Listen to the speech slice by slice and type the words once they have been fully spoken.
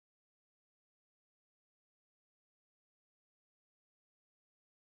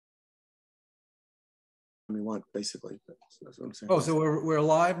we want, basically. That's what I'm saying. Oh, so we're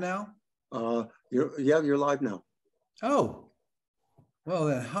live now? You're live now. Oh, well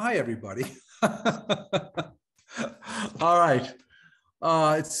then, hi everybody. All right.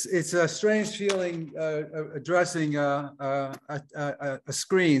 It's a strange feeling addressing a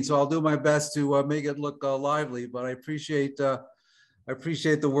screen, so I'll do my best to make it look lively. But I appreciate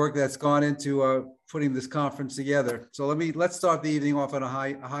the work that's gone into putting this conference together. So let's start the evening off on a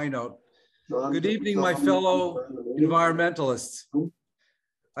high note. Good evening, my fellow environmentalists.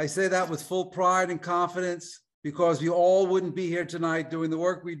 I say that with full pride and confidence because we all wouldn't be here tonight doing the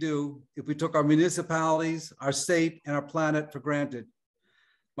work we do if we took our municipalities, our state, and our planet for granted.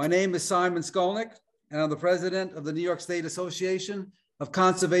 My name is Simon Skolnick, and I'm the president of the New York State Association of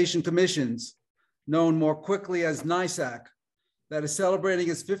Conservation Commissions, known more quickly as NYSACC, that is celebrating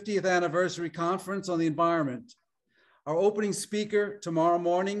its 50th anniversary conference on the environment. Our opening speaker tomorrow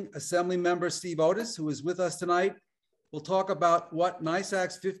morning, Assembly Member Steve Otis, who is with us tonight, will talk about what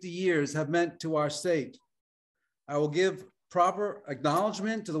NYSACC's 50 years have meant to our state. I will give proper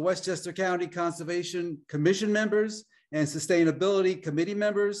acknowledgement to the Westchester County Conservation Commission members and Sustainability Committee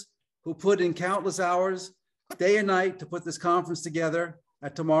members who put in countless hours, day and night, to put this conference together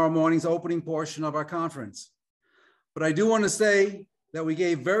at tomorrow morning's opening portion of our conference. But I do want to say that we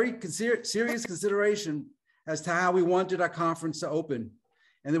gave very serious consideration as to how we wanted our conference to open.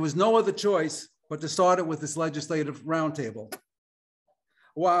 And there was no other choice but to start it with this legislative roundtable.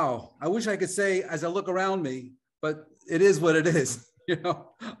 Wow, I wish I could say as I look around me, but it is what it is. You know,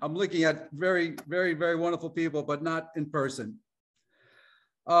 I'm looking at very, very, very wonderful people, but not in person.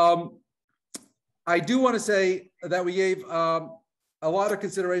 I do want to say that we gave a lot of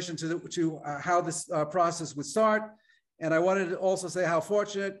consideration to how this process would start. And I wanted to also say how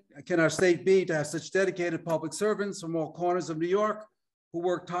fortunate can our state be to have such dedicated public servants from all corners of New York who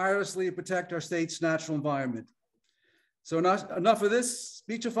work tirelessly to protect our state's natural environment. So enough of this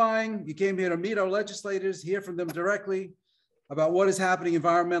speechifying. You came here to meet our legislators, hear from them directly about what is happening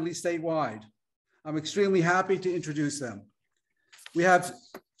environmentally statewide. I'm extremely happy to introduce them. We have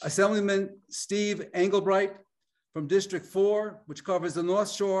Assemblyman Steve Engelbright from District 4, which covers the North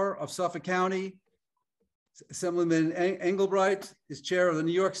Shore of Suffolk County. Assemblyman Engelbright is chair of the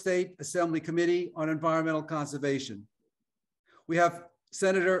New York State Assembly Committee on Environmental Conservation. We have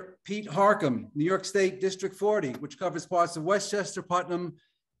Senator Pete Harcum, New York State District 40, which covers parts of Westchester, Putnam,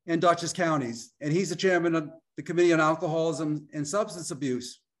 and Dutchess counties. And he's the chairman of the Committee on Alcoholism and Substance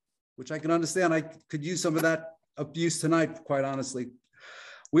Abuse, which I can understand. I could use some of that abuse tonight, quite honestly.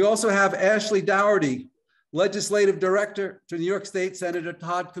 We also have Ashley Dougherty, Legislative Director to New York State Senator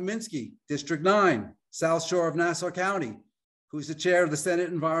Todd Kaminsky, District 9, South Shore of Nassau County, who's the chair of the Senate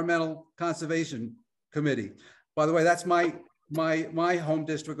Environmental Conservation Committee. By the way, that's my home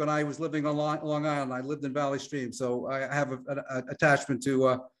district when I was living on Long Island. I lived in Valley Stream, so I have an attachment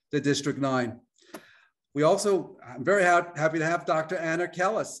to the District 9. We also, I'm very happy to have Dr. Anna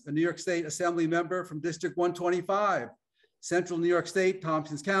Kellis, a New York State Assembly member from District 125, Central New York State,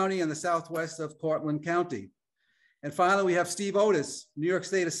 Tompkins County, and the southwest of Cortland County. And finally, we have Steve Otis, New York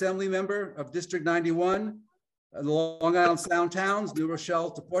State Assembly member of District 91, the Long Island Sound towns, New Rochelle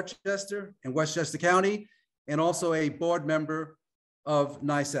to Portchester and Westchester County, and also a board member of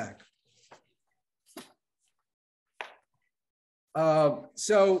NYSACC.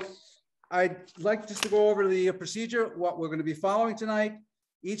 So I'd like just to go over the procedure, what we're going to be following tonight.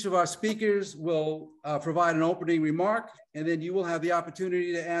 Each of our speakers will provide an opening remark, and then you will have the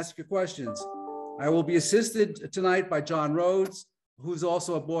opportunity to ask your questions. I will be assisted tonight by John Rhodes, who's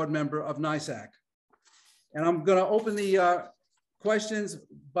also a board member of NYSACC. And I'm going to open the questions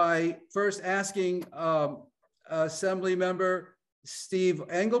by first asking Assembly Member Steve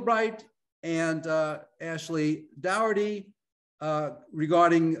Engelbright and Ashley Dougherty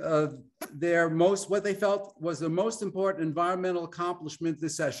regarding what they felt was the most important environmental accomplishment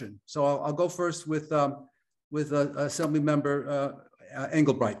this session. So I'll go first with Assembly Member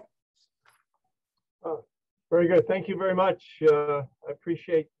Engelbright. Very good. Thank you very much. I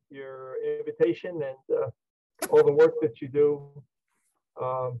appreciate your invitation and all the work that you do.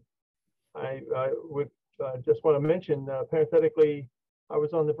 I would just want to mention, parenthetically, I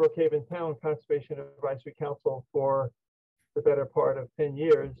was on the Brookhaven Town Conservation Advisory Council for the better part of 10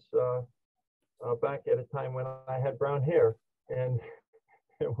 years, back at a time when I had brown hair and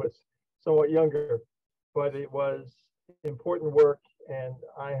it was somewhat younger, but it was important work, and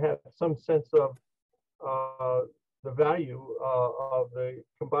I have some sense of the value of the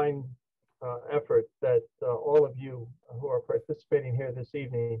combined effort that all of you who are participating here this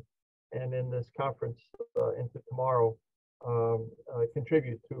evening and in this conference into tomorrow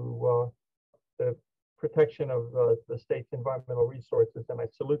contribute to the protection of the state's environmental resources, and I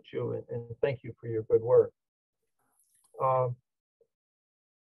salute you and thank you for your good work.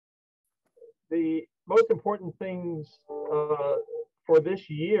 The most important things for this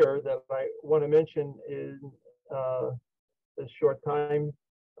year that I want to mention in this short time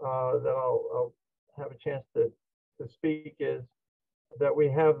that I'll have a chance to speak is that we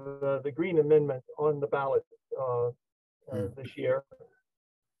have the Green Amendment on the ballot this year.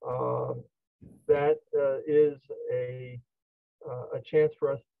 That is a chance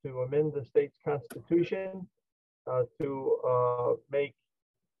for us to amend the state's constitution to make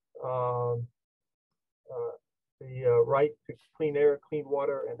the right to clean air, clean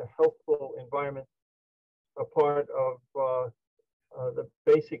water, and a healthful environment a part of the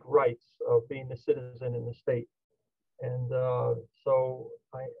basic rights of being a citizen in the state. And so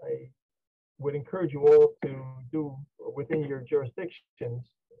I would encourage you all to do within your jurisdictions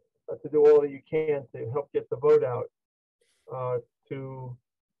to do all that you can to help get the vote out to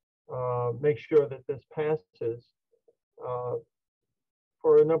make sure that this passes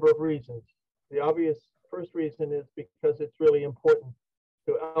for a number of reasons. The obvious first reason is because it's really important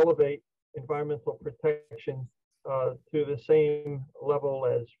to elevate environmental protection to the same level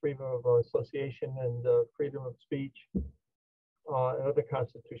as freedom of association and freedom of speech and other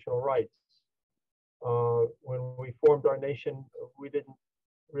constitutional rights. When we formed our nation, we didn't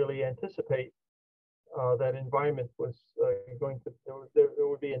really anticipate that environment was going to, there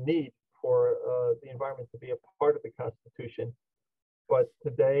would be a need for the environment to be a part of the Constitution. But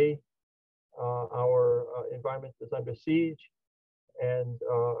today, our environment is under siege, and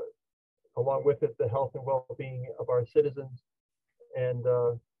along with it, the health and well-being of our citizens. And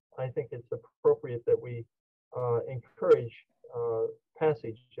I think it's appropriate that we encourage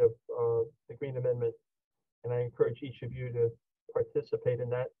passage of the Green Amendment, and I encourage each of you to participate in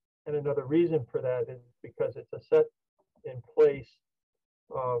that. And another reason for that is because it's a set in place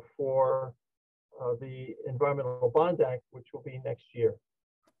for the Environmental Bond Act, which will be next year.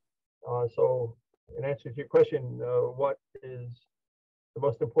 So in answer to your question, what is the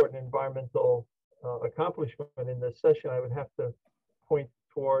most important environmental accomplishment in this session, I would have to point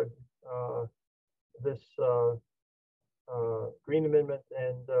toward this Green Amendment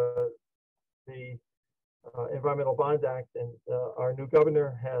and the Environmental Bond Act. And our new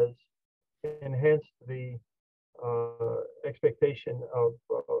governor has enhanced the expectation of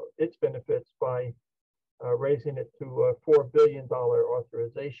its benefits by raising it to a $4 billion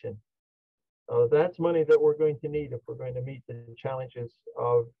authorization. That's money that we're going to need if we're going to meet the challenges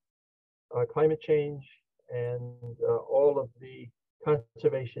of climate change and all of the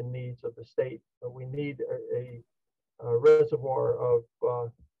conservation needs of the state. We need a reservoir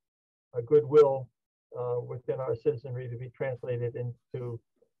of goodwill within our citizenry to be translated into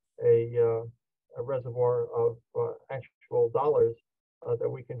a reservoir of actual dollars that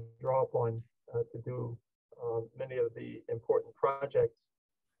we can draw upon to do many of the important projects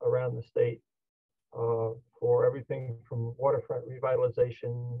around the state for everything from waterfront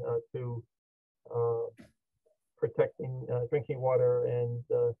revitalization to protecting drinking water and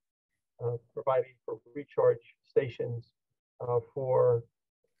providing for recharge stations for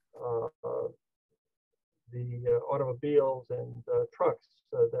the automobiles and trucks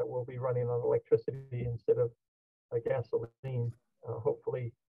that will be running on electricity instead of gasoline,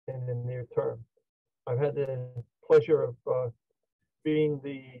 hopefully in the near term. I've had the pleasure of being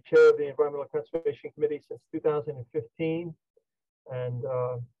the chair of the Environmental Conservation Committee since 2015, and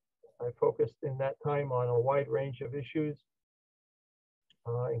I focused in that time on a wide range of issues,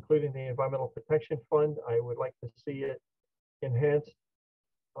 including the Environmental Protection Fund. I would like to see it enhanced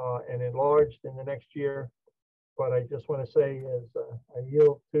and enlarged in the next year, but I just want to say, as I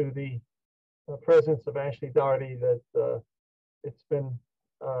yield to the presence of Ashley Doherty, that it's been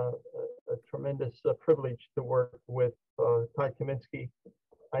a tremendous privilege to work with Todd Kaminsky.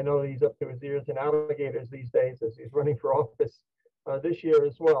 I know he's up to his ears in alligators these days as he's running for office this year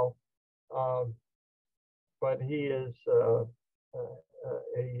as well. But he is a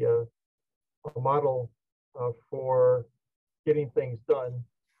model for getting things done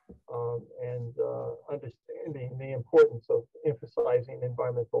and understanding the importance of emphasizing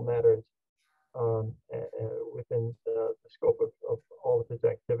environmental matters within the scope of all of his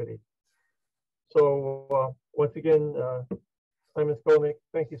activities. So once again, Simon Skolnick,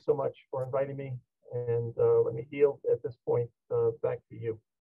 thank you so much for inviting me, and let me yield at this point back to you.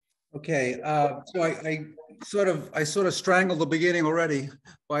 Okay, so I sort of strangled the beginning already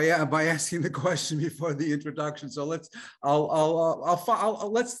by asking the question before the introduction. So let's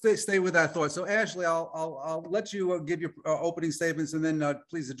stay with that thought. So Ashley, I'll let you give your opening statements, and then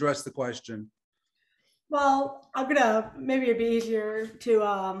please address the question. Well, maybe it'd be easier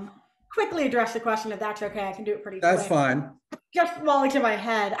to quickly address the question if that's okay. I can do it pretty That's quick. fine. Just while it's in my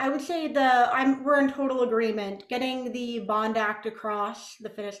head, I would say we're in total agreement. Getting the Bond Act across the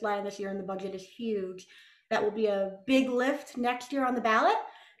finish line this year in the budget is huge. That will be a big lift next year on the ballot.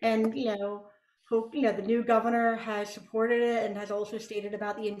 And, hope, the new governor has supported it and has also stated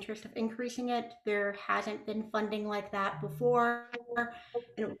about the interest of increasing it. There hasn't been funding like that before. And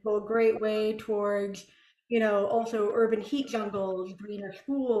it will go a great way towards also urban heat jungles, greener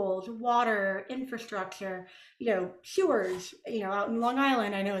schools, water, infrastructure, sewers, out in Long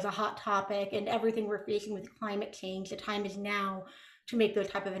Island, I know is a hot topic, and everything we're facing with climate change, the time is now to make those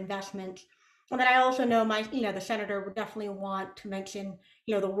type of investments. And then I also know the senator would definitely want to mention,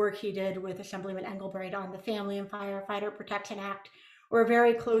 the work he did with Assemblyman Engelbright on the Family and Firefighter Protection Act. We're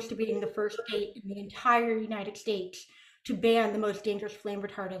very close to being the first state in the entire United States to ban the most dangerous flame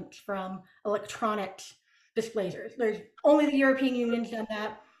retardants from electronics displacers. There's only the European Union's done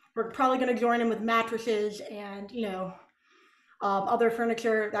that. We're probably going to join in with mattresses and other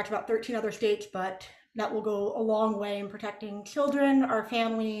furniture. That's about 13 other states, but that will go a long way in protecting children, our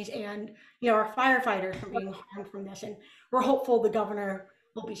families, and our firefighters from being harmed from this. And we're hopeful the governor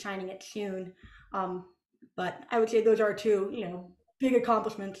will be signing it soon. But I would say those are two big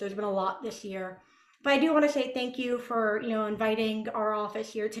accomplishments. There's been a lot this year. But I do want to say thank you for, inviting our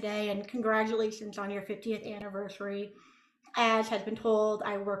office here today, and congratulations on your 50th anniversary. As has been told,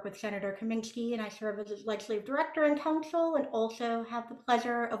 I work with Senator Kaminsky, and I serve as his legislative director and counsel, and also have the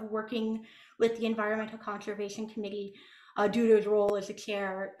pleasure of working with the Environmental Conservation Committee due to his role as the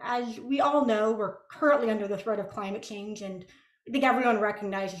chair. As we all know, we're currently under the threat of climate change, and I think everyone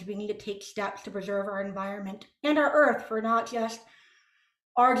recognizes we need to take steps to preserve our environment and our earth for not just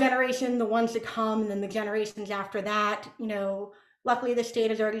our generation, the ones to come, and then the generations after that. Luckily the state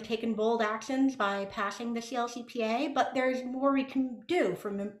has already taken bold actions by passing the CLCPA, but there's more we can do,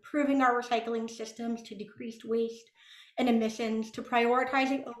 from improving our recycling systems to decreased waste and emissions, to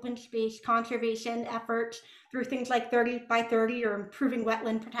prioritizing open space conservation efforts through things like 30 by 30 or improving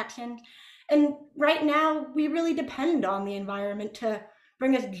wetland protection. And right now we really depend on the environment to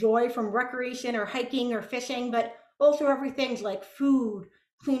bring us joy, from recreation or hiking or fishing, but also everything like food,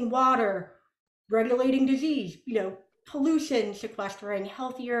 clean water, regulating disease, pollution, sequestering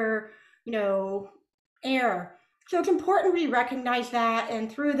healthier, air. So it's important we recognize that.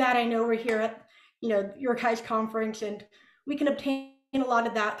 And through that, I know we're here at, your guys' conference, and we can obtain a lot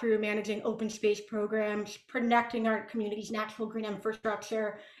of that through managing open space programs, protecting our community's natural green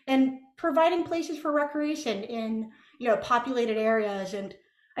infrastructure, and providing places for recreation in, populated areas. And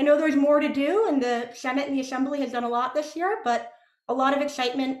I know there's more to do, and the Senate and the Assembly has done a lot this year, but a lot of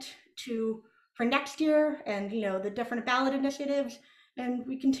excitement for next year, and the different ballot initiatives, and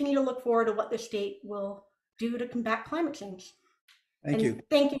we continue to look forward to what the state will do to combat climate change. Thank you.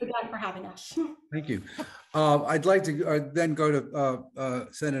 Thank you again for having us. Thank you. I'd like to then go to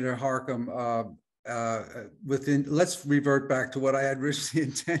Senator Harckham. Let's revert back to what I had originally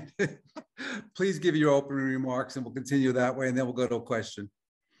intended. Please give your opening remarks, and we'll continue that way, and then we'll go to a question.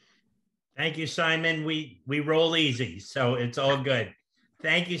 Thank you, Simon. We roll easy, so it's all good.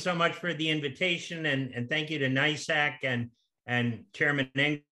 Thank you so much for the invitation, and thank you to NYSACC and Chairman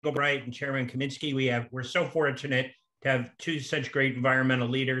Engelbright and Chairman Kaminsky. We're so fortunate to have two such great environmental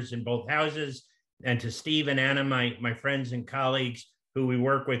leaders in both houses, and to Steve and Anna, my friends and colleagues who we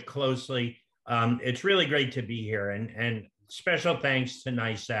work with closely. It's really great to be here, and special thanks to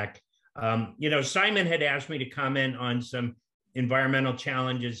NYSACC. Simon had asked me to comment on some environmental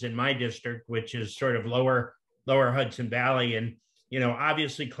challenges in my district, which is sort of lower Hudson Valley. And,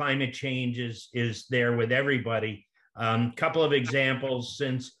 obviously climate change is there with everybody. Couple of examples: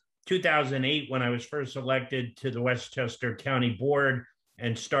 since 2008, when I was first elected to the Westchester County Board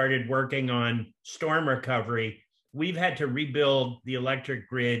and started working on storm recovery, we've had to rebuild the electric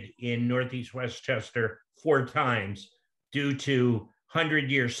grid in Northeast Westchester 4 times due to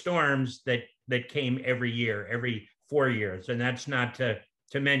 100-year storms that came every year, every 4 years. And that's not to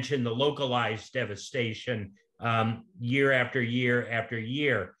mention the localized devastation year after year after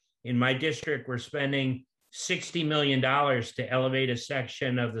year. In my district, we're spending $60 million to elevate a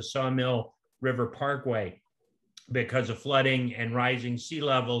section of the Sawmill River Parkway because of flooding, and rising sea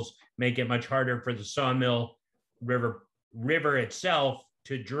levels make it much harder for the Sawmill River itself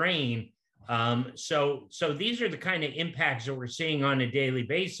to drain. So these are the kind of impacts that we're seeing on a daily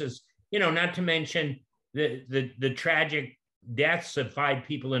basis, not to mention the tragic deaths of 5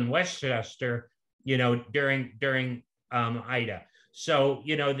 people in Westchester, during Ida. So,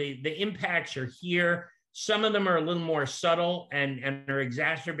 the impacts are here. Some of them are a little more subtle and are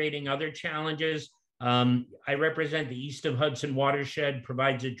exacerbating other challenges. I represent the East of Hudson watershed,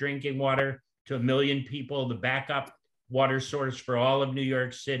 provides a drinking water to 1 million people, the backup water source for all of New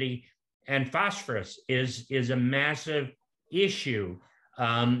York City. And phosphorus is a massive issue.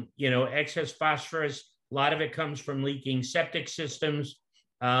 Excess phosphorus, a lot of it comes from leaking septic systems.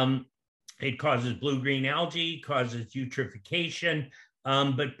 It causes blue-green algae, causes eutrophication.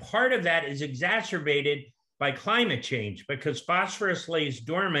 But part of that is exacerbated by climate change because phosphorus lays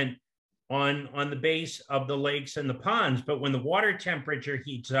dormant on the base of the lakes and the ponds. But when the water temperature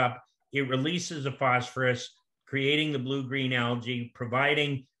heats up, it releases the phosphorus, creating the blue-green algae,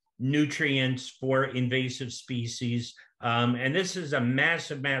 providing nutrients for invasive species. And this is a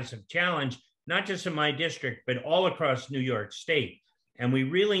massive, massive challenge, not just in my district, but all across New York State. And we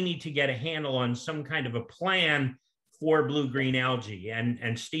really need to get a handle on some kind of a plan for blue-green algae.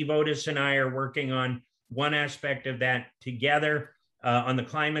 And Steve Otis and I are working on one aspect of that together. On the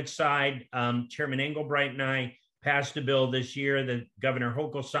climate side, Chairman Engelbright and I passed a bill this year that Governor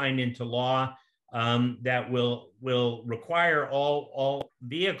Hochul signed into law that will require all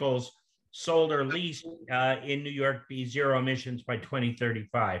vehicles sold or leased in New York be zero emissions by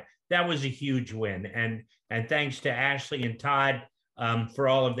 2035. That was a huge win. And thanks to Ashley and Todd for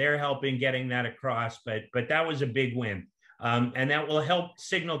all of their help in getting that across. But that was a big win. And that will help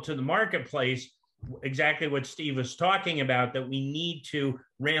signal to the marketplace exactly what Steve was talking about, that we need to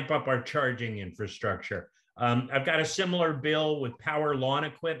ramp up our charging infrastructure. I've got a similar bill with power lawn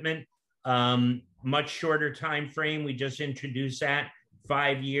equipment, much shorter time frame. We just introduced that,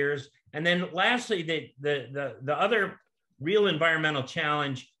 5 years. And then lastly, the other real environmental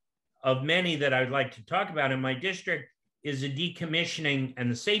challenge of many that I'd like to talk about in my district is the decommissioning and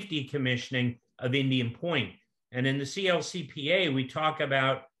the safe decommissioning of Indian Point. And in the CLCPA, we talk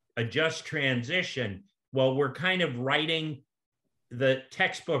about a just transition. Well, we're kind of writing the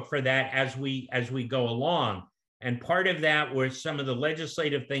textbook for that as we go along. And part of that was some of the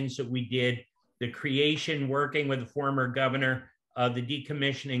legislative things that we did, the creation, working with the former governor of the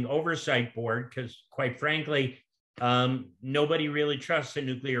Decommissioning Oversight Board, because quite frankly, nobody really trusts the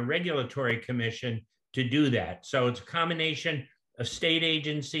Nuclear Regulatory Commission to do that. So it's a combination of state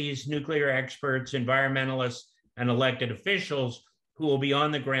agencies, nuclear experts, environmentalists, and elected officials who will be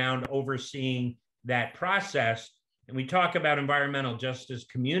on the ground overseeing that process. And we talk about environmental justice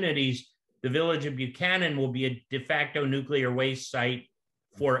communities. The village of Buchanan will be a de facto nuclear waste site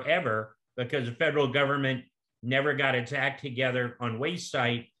forever because the federal government never got its act together on waste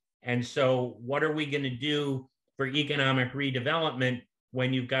site. And so what are we going to do for economic redevelopment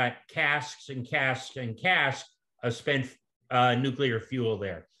when you've got casks and casks and casks of spent nuclear fuel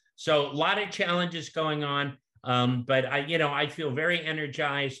there? So a lot of challenges going on, but I feel very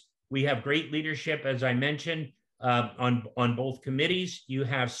energized. We have great leadership, as I mentioned, on both committees. You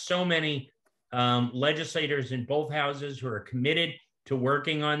have so many legislators in both houses who are committed to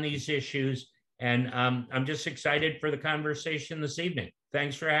working on these issues. And I'm just excited for the conversation this evening.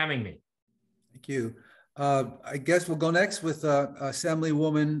 Thanks for having me. Thank you. I guess we'll go next with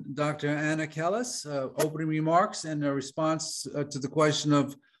Assemblywoman Dr. Anna Kellis, opening remarks and a response to the question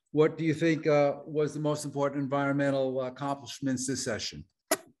of what do you think was the most important environmental accomplishments this session?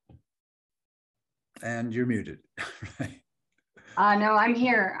 And you're muted. No, I'm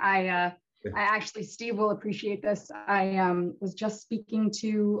here. I actually, Steve will appreciate this. I was just speaking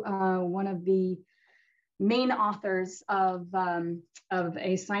to one of the main authors of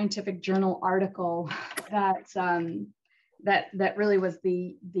a scientific journal article that really was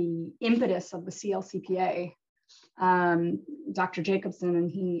the impetus of the CLCPA, Dr. Jacobson, and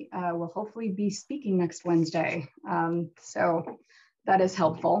he will hopefully be speaking next Wednesday. So that is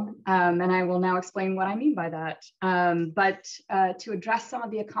helpful. And I will now explain what I mean by that. But to address some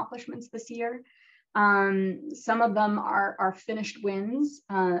of the accomplishments this year, some of them are finished wins.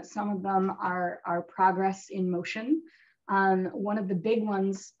 Some of them are progress in motion. One of the big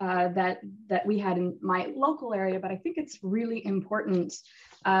ones that we had in my local area, but I think it's really important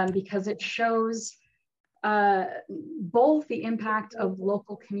because it shows both the impact of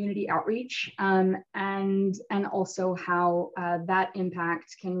local community outreach and also how that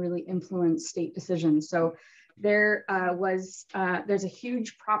impact can really influence state decisions. So there's a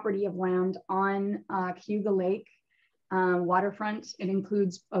huge property of land on Cayuga Lake waterfront. It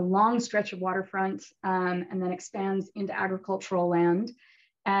includes a long stretch of waterfront and then expands into agricultural land.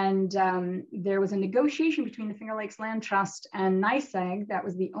 And there was a negotiation between the Finger Lakes Land Trust and NYSACC that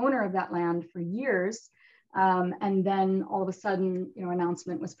was the owner of that land for years. And then all of a sudden, an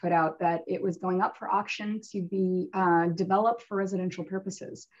announcement was put out that it was going up for auction to be developed for residential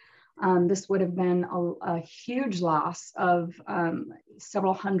purposes. This would have been a huge loss of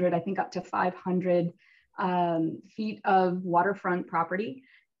several hundred, I think up to 500 feet of waterfront property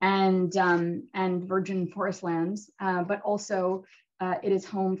and virgin forest lands, but also it is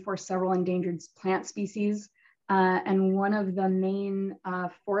home for several endangered plant species. And one of the main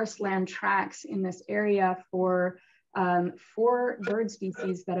forest land tracts in this area for 4 bird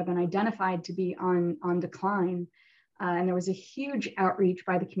species that have been identified to be on decline. And there was a huge outreach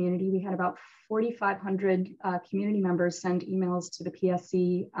by the community. We had about 4,500 community members send emails to the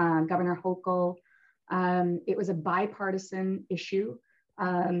PSC, Governor Hochul. It was a bipartisan issue.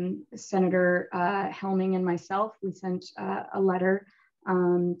 Senator Helming and myself, we sent a letter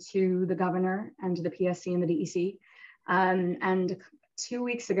to the governor and to the PSC and the DEC. And 2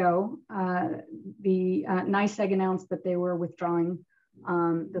 weeks ago, the NYSACC announced that they were withdrawing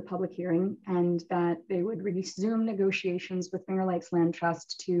the public hearing and that they would resume negotiations with Finger Lakes Land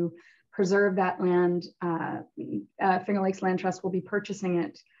Trust to preserve that land. Finger Lakes Land Trust will be purchasing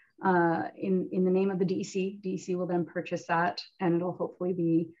it in the name of the DEC. DEC will then purchase that, and it'll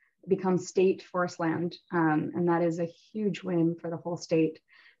hopefully become state forest land. And that is a huge win for the whole state.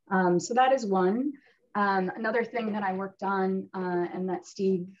 So that is one. Another thing that I worked on and that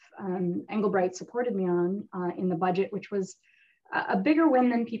Steve Engelbright supported me on in the budget, which was a bigger win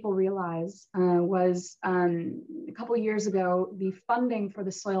than people realize, was a couple of years ago, the funding for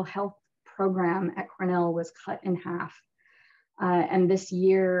the soil health program at Cornell was cut in half. And this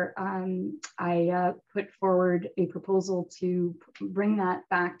year, I put forward a proposal to bring that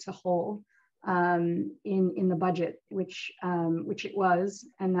back to whole in the budget, which it was,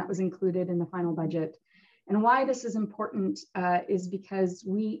 and that was included in the final budget. And why this is important is because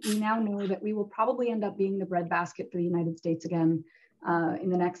we now know that we will probably end up being the breadbasket for the United States again in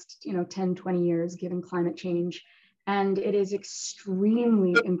the next 10, 20 years, given climate change. And it is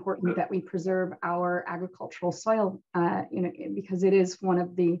extremely important that we preserve our agricultural soil, because it is one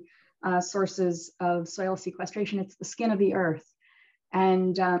of the sources of soil sequestration. It's the skin of the earth.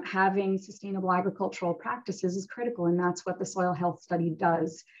 And having sustainable agricultural practices is critical, and that's what the soil health study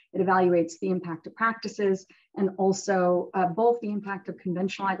does. It evaluates the impact of practices and also both the impact of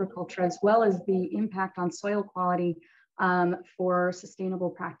conventional agriculture as well as the impact on soil quality for sustainable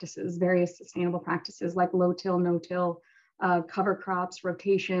practices, various sustainable practices like low-till, no-till, cover crops,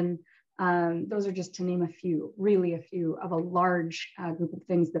 rotation. Those are just to name a few, really a few of a large group of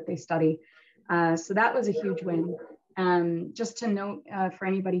things that they study. So that was a huge win. Just to note for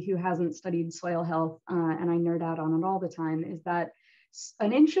anybody who hasn't studied soil health, and I nerd out on it all the time, is that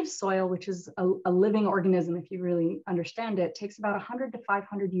an inch of soil, which is a living organism, if you really understand it, takes about 100 to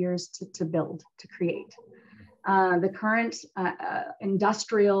 500 years to build, to create. The current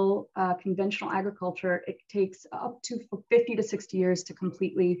industrial conventional agriculture, it takes up to 50 to 60 years to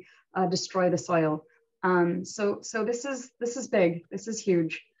completely destroy the soil. So this is big, this is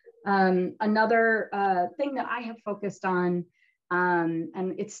huge. Another thing that I have focused on,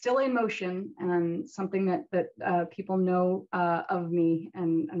 and it's still in motion, and something that people know of me,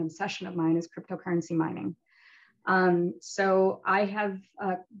 and an obsession of mine, is cryptocurrency mining. So I have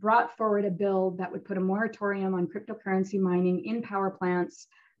brought forward a bill that would put a moratorium on cryptocurrency mining in power plants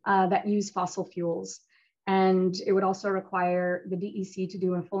that use fossil fuels. And it would also require the DEC to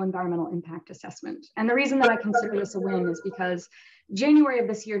do a full environmental impact assessment. And the reason that I consider this a win is because January of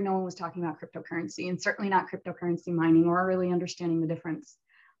this year, no one was talking about cryptocurrency, and certainly not cryptocurrency mining, or really understanding the difference.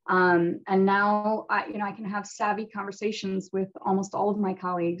 And now I can have savvy conversations with almost all of my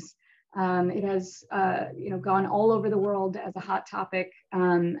colleagues. It has gone all over the world as a hot topic,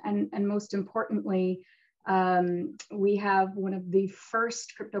 and most importantly, we have one of the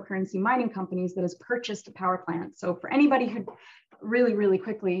first cryptocurrency mining companies that has purchased a power plant. So for anybody who really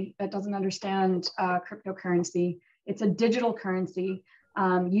quickly that doesn't understand cryptocurrency, it's a digital currency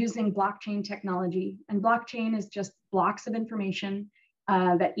using blockchain technology. And blockchain is just blocks of information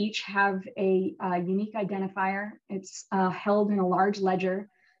that each have a unique identifier. It's held in a large ledger.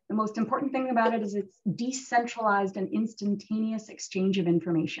 The most important thing about it is it's decentralized and instantaneous exchange of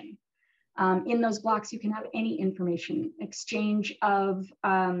information. In those blocks, you can have any information, exchange of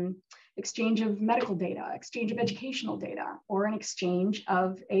medical data, exchange of educational data, or an exchange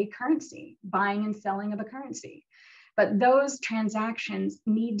of a currency, buying and selling of a currency. But those transactions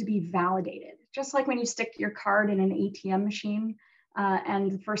need to be validated. Just like when you stick your card in an ATM machine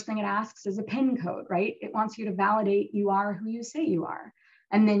and the first thing it asks is a PIN code, right? It wants you to validate you are who you say you are,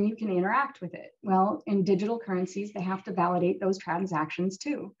 and then you can interact with it. Well, in digital currencies, they have to validate those transactions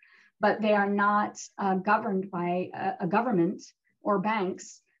too, but they are not governed by a government or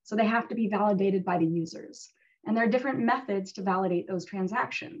banks, so they have to be validated by the users. And there are different methods to validate those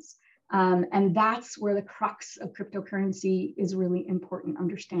transactions. And that's where the crux of cryptocurrency is really important,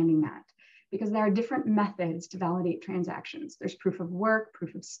 understanding that. Because there are different methods to validate transactions. There's proof of work,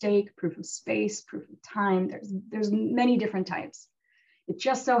 proof of stake, proof of space, proof of time. There's many different types. It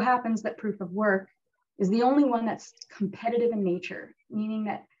just so happens that proof of work is the only one that's competitive in nature, meaning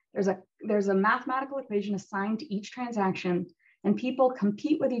that there's a mathematical equation assigned to each transaction, and people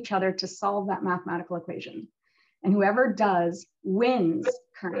compete with each other to solve that mathematical equation. And whoever does wins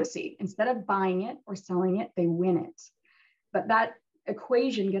currency. Instead of buying it or selling it, they win it. But that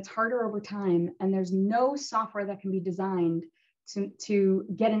equation gets harder over time, and there's no software that can be designed to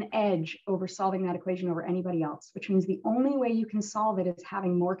get an edge over solving that equation over anybody else, which means the only way you can solve it is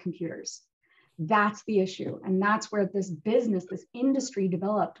having more computers. That's the issue. And that's where this business, this industry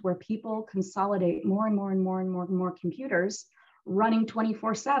developed, where people consolidate more and more and more and more and more computers running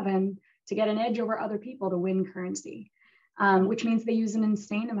 24/7 to get an edge over other people to win currency. Which means they use an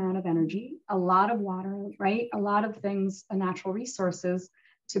insane amount of energy, a lot of water, right? A lot of things, natural resources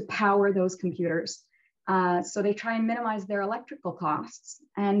to power those computers. So they try and minimize their electrical costs.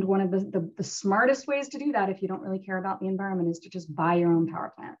 And one of the smartest ways to do that, if you don't really care about the environment, is to just buy your own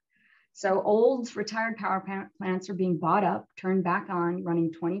power plant. So old retired power plants are being bought up, turned back on,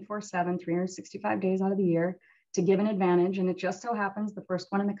 running 24/7, 365 days out of the year to give an advantage. And it just so happens the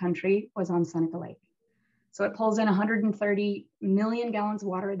first one in the country was on Seneca Lake. So it pulls in 130 million gallons of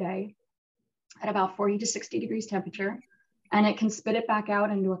water a day at about 40 to 60 degrees temperature. And it can spit it back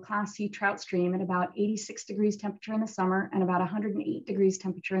out into a Class C trout stream at about 86 degrees temperature in the summer and about 108 degrees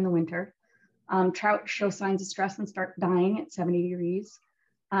temperature in the winter. Trout show signs of stress and start dying at 70 degrees.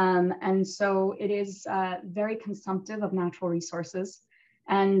 And so it is very consumptive of natural resources.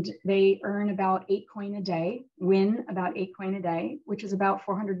 And they earn about 8 coin a day, win about 8 coin a day, which is about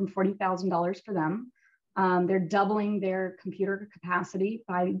 $440,000 for them. They're doubling their computer capacity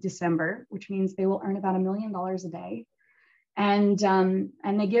by December, which means they will earn about $1 million a day. And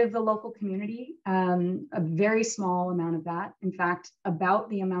they give the local community a very small amount of that. In fact, about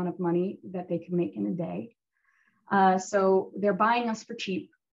the amount of money that they can make in a day. So they're buying us for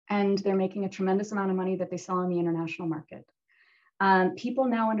cheap, and they're making a tremendous amount of money that they sell on the international market. People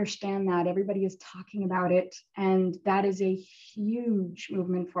now understand that. Everybody is talking about it, and that is a huge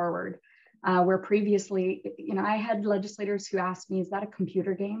movement forward. Where previously, I had legislators who asked me, is that a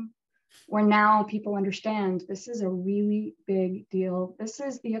computer game? Where now people understand this is a really big deal. This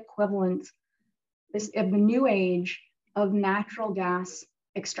is the equivalent of the new age of natural gas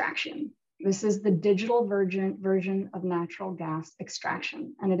extraction. This is the digital version of natural gas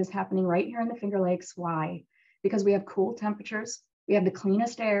extraction. And it is happening right here in the Finger Lakes. Why? Because we have cool temperatures, we have the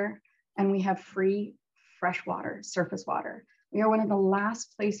cleanest air, and we have free fresh water, surface water. We are one of the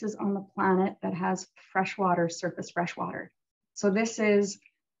last places on the planet that has fresh water, surface fresh water. So this is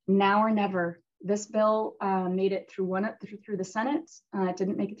now or never. This bill made it through the Senate. It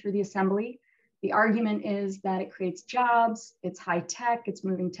didn't make it through the Assembly. The argument is that it creates jobs, it's high tech, it's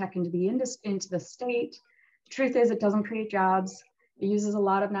moving tech into the state. The truth is, it doesn't create jobs. It uses a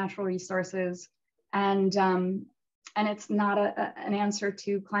lot of natural resources, and it's not an answer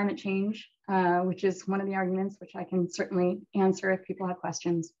to climate change. Which is one of the arguments, which I can certainly answer if people have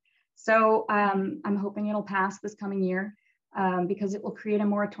questions. So I'm hoping it'll pass this coming year because it will create a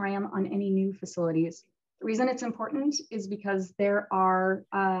moratorium on any new facilities. The reason it's important is because there are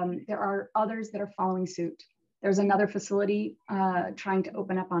others that are following suit. There's another facility trying to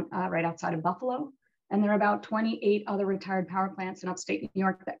open up on right outside of Buffalo, and there are about 28 other retired power plants in upstate New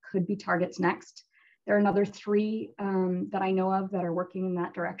York that could be targets next. There are another 3 that I know of that are working in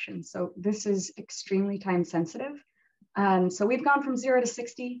that direction. So this is extremely time sensitive. So we've gone from 0 to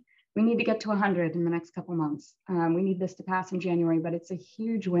 60. We need to get to 100 in the next couple months. We need this to pass in January, but it's a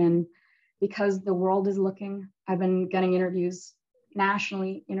huge win because the world is looking. I've been getting interviews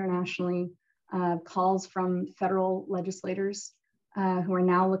nationally, internationally, calls from federal legislators who are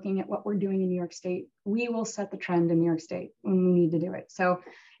now looking at what we're doing in New York State. We will set the trend in New York State when we need to do it. So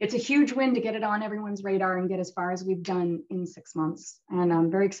it's a huge win to get it on everyone's radar and get as far as we've done in 6 months. And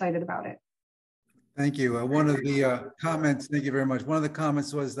I'm very excited about it. Thank you. One of the comments, thank you very much. One of the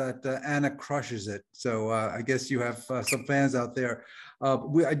comments was that Anna crushes it. So I guess you have some fans out there.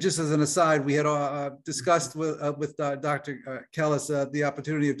 Just as an aside, we had discussed with Dr. Kellis the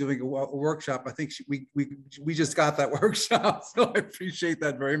opportunity of doing a workshop. I think we just got that workshop, so I appreciate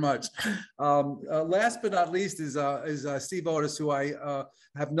that very much. Last but not least is Steve Otis, who I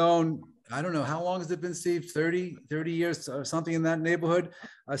have known. I don't know, how long has it been, Steve? 30 years or something in that neighborhood.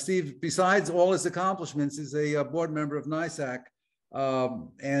 Steve, besides all his accomplishments, is a board member of NYSACC.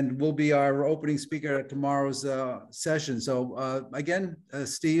 and will be our opening speaker at tomorrow's session. So again,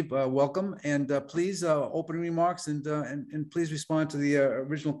 Steve, welcome, and please opening remarks, and please respond to the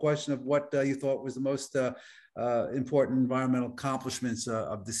original question of what you thought was the most important environmental accomplishments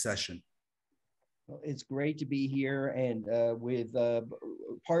of this session. It's great to be here and with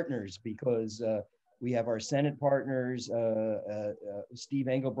partners, because we have our Senate partners. Steve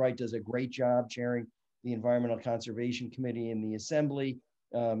Engelbright does a great job chairing the Environmental Conservation Committee in the Assembly.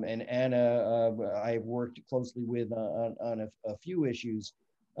 And Anna, I've worked closely with on a few issues.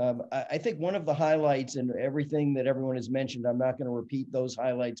 I think one of the highlights, and everything that everyone has mentioned, I'm not going to repeat those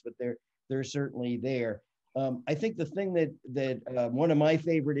highlights, but they're certainly there. I think the thing that one of my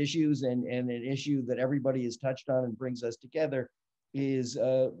favorite issues, and an issue that everybody has touched on and brings us together, is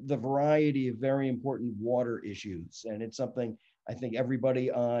the variety of very important water issues. And it's something I think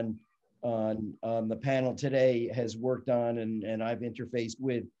everybody on the panel today has worked on, and I've interfaced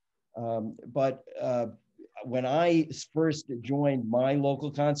with. But when I first joined my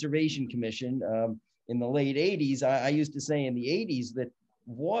local conservation commission in the late 80s, I used to say in the 80s that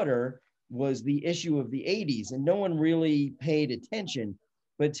water was the issue of the 80s, and no one really paid attention.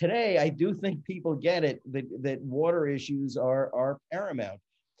 But today, I do think people get it, that water issues are paramount.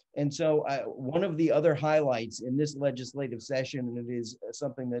 And so one of the other highlights in this legislative session, and it is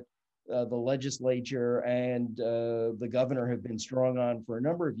something that the legislature and the governor have been strong on for a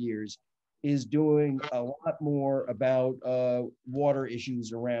number of years, is doing a lot more about water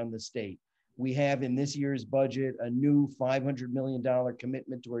issues around the state. We have in this year's budget a new $500 million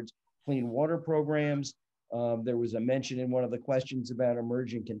commitment towards clean water programs. There was a mention in one of the questions about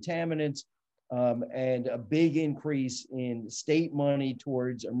emerging contaminants, and a big increase in state money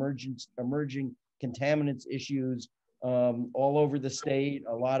towards emerging contaminants issues all over the state,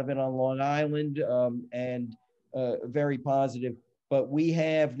 a lot of it on Long Island, and very positive. But we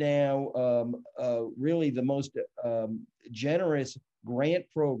have now really the most generous grant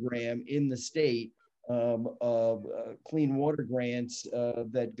program in the state of clean water grants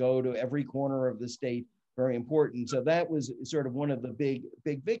that go to every corner of the state. Very important. So that was sort of one of the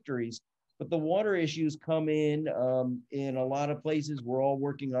big victories. But the water issues come in a lot of places. We're all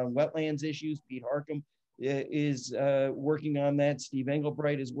working on wetlands issues. Pete Harcum is working on that. Steve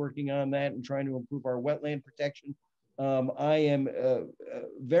Engelbright is working on that and trying to improve our wetland protection. I am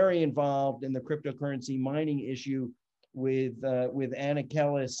very involved in the cryptocurrency mining issue with Anna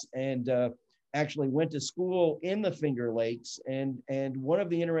Kellis, and actually went to school in the Finger Lakes. And one of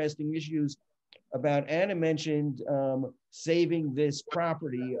the interesting issues about Anna mentioned saving this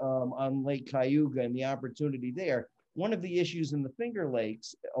property on Lake Cayuga and the opportunity there. One of the issues in the Finger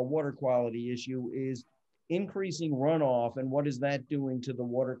Lakes, a water quality issue, is increasing runoff, and what is that doing to the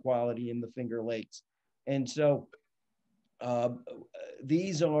water quality in the Finger Lakes? And so there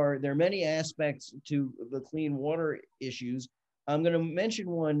are many aspects to the clean water issues. I'm going to mention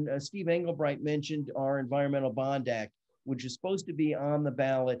one. Steve Engelbright mentioned our Environmental Bond Act, which is supposed to be on the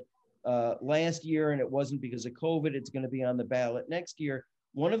ballot last year, and it wasn't because of COVID. It's going to be on the ballot next year.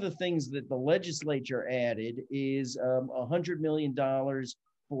 One of the things that the legislature added is $100 million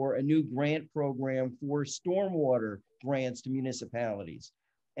for a new grant program for stormwater grants to municipalities.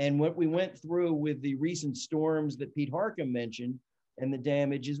 And what we went through with the recent storms that Pete Harcum mentioned and the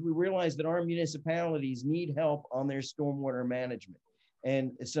damages, we realized that our municipalities need help on their stormwater management.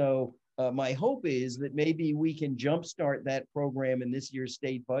 And so my hope is that maybe we can jumpstart that program in this year's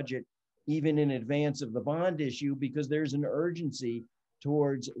state budget, even in advance of the bond issue, because there's an urgency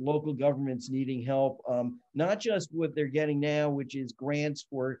towards local governments needing help, not just what they're getting now, which is grants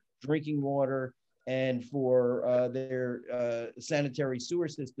for drinking water and for their sanitary sewer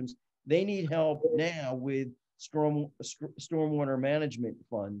systems. They need help now with stormwater management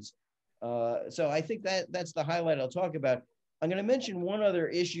funds. So I think that's the highlight I'll talk about. I'm going to mention one other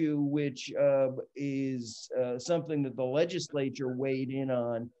issue, which is something that the legislature weighed in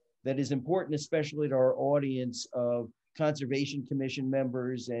on that is important, especially to our audience of Conservation Commission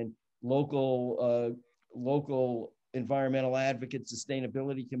members and local environmental advocates,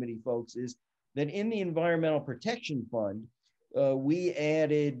 sustainability committee folks, is that in the Environmental Protection Fund, we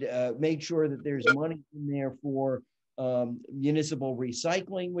added, made sure that there's money in there for municipal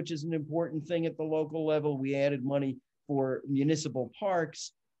recycling, which is an important thing at the local level. We added money for municipal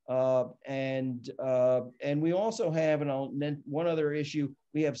parks, and we also have, and I'll mention one other issue,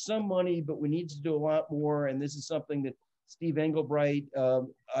 we have some money, but we need to do a lot more, and this is something that Steve Engelbright,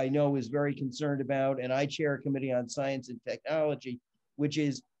 I know, is very concerned about, and I chair a committee on science and technology, which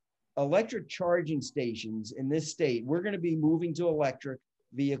is electric charging stations in this state. We're going to be moving to electric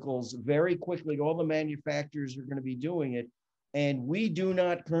vehicles very quickly. All the manufacturers are going to be doing it. And we do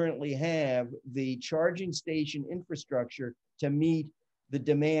not currently have the charging station infrastructure to meet the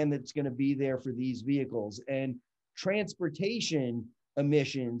demand that's going to be there for these vehicles. And transportation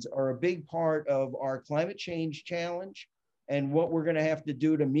emissions are a big part of our climate change challenge. And what we're going to have to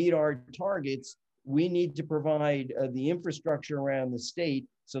do to meet our targets, we need to provide the infrastructure around the state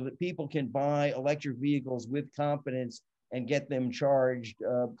so that people can buy electric vehicles with confidence and get them charged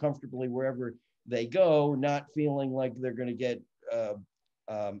comfortably wherever they go, not feeling like they're going to get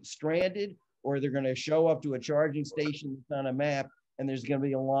stranded, or they're going to show up to a charging station that's on a map and there's going to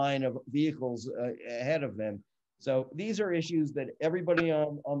be a line of vehicles ahead of them. So these are issues that everybody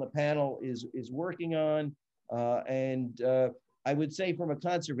on the panel is working on. I would say from a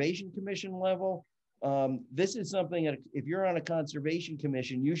Conservation Commission level, this is something that if you're on a Conservation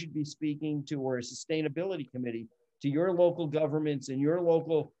Commission, you should be speaking to, or a Sustainability Committee, to your local governments and your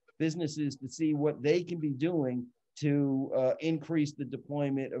local businesses to see what they can be doing to increase the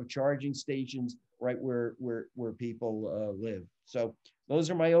deployment of charging stations right where people live. So those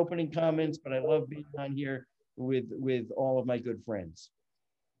are my opening comments, but I love being on here with all of my good friends.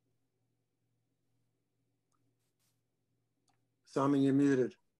 Simon, you're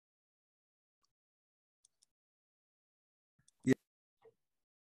muted. Yeah.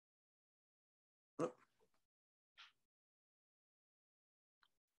 Oh.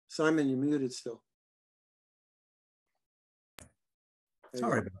 Simon, you're muted still.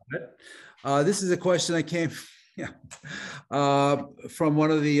 Sorry about that. This is a question that came from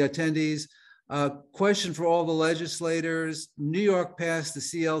one of the attendees. Question for all the legislators. New York passed the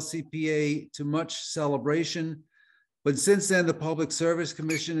CLCPA to much celebration, but since then the Public Service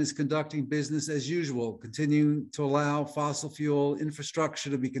Commission is conducting business as usual, continuing to allow fossil fuel infrastructure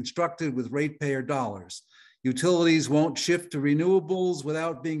to be constructed with ratepayer dollars. Utilities won't shift to renewables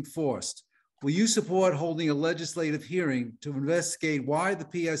without being forced. Will you support holding a legislative hearing to investigate why the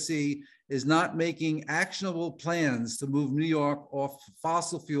PSC is not making actionable plans to move New York off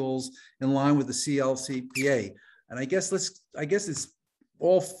fossil fuels in line with the CLCPA? And I guess it's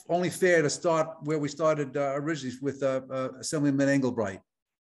only fair to start where we started originally with Assemblyman Engelbright.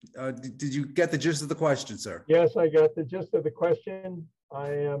 Did you get the gist of the question, sir? Yes, I got the gist of the question. I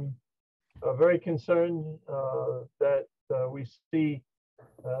am very concerned that we see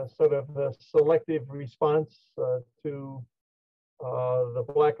sort of a selective response to the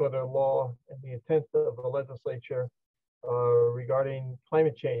black letter law and the intent of the legislature regarding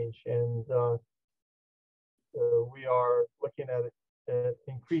climate change. And we are looking at an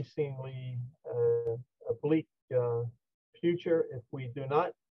increasingly a bleak future if we do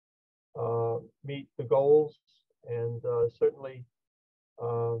not meet the goals. And certainly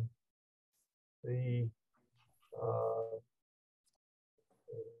the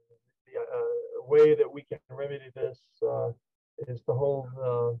way that we can remedy this is to hold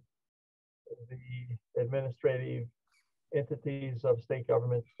the administrative entities of state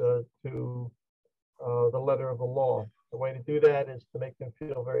government to the letter of the law. The way to do that is to make them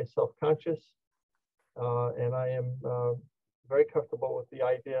feel very self-conscious. And I am very comfortable with the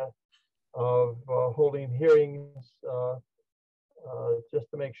idea of holding hearings just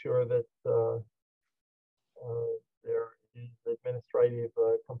to make sure that there is administrative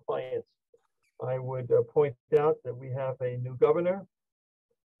compliance. I would point out that we have a new governor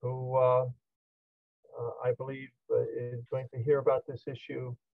who I believe is going to hear about this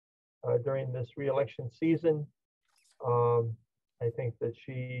issue during this re-election season. I think that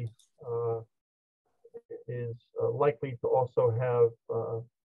she is likely to also have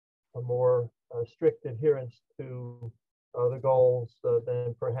a more strict adherence to the goals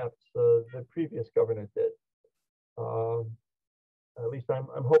than perhaps the previous governor did. At least I'm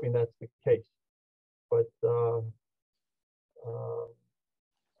hoping that's the case. But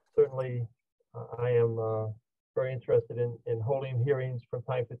certainly I am very interested in holding hearings from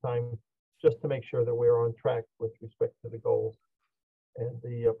time to time just to make sure that we're on track with respect to the goals and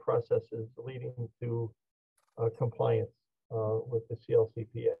the processes leading to compliance with the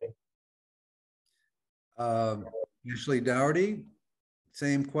CLCPA. Ashley Dougherty,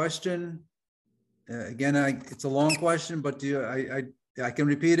 same question. Again, it's a long question, but do you, I can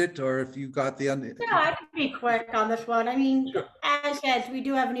repeat it, or if you got the. No, I can be quick on this one. I mean, sure. As said, we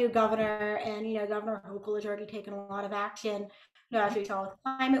do have a new governor, and Governor Hochul has already taken a lot of action. As we saw with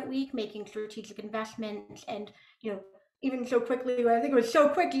Climate Week, making strategic investments, and even so quickly, I think it was so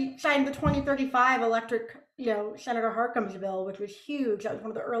quick, he signed the 2035 electric, Senator Harkin's bill, which was huge. That was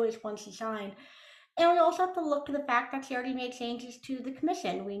one of the earliest ones he signed. And we also have to look to the fact that she already made changes to the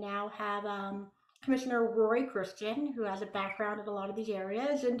commission. We now have Commissioner Rory Christian, who has a background in a lot of these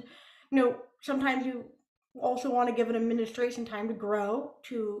areas. And, sometimes you also want to give an administration time to grow,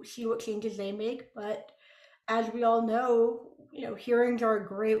 to see what changes they make. But as we all know, hearings are a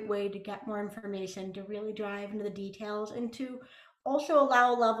great way to get more information, to really dive into the details, and to also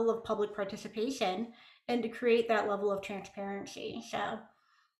allow a level of public participation and to create that level of transparency. So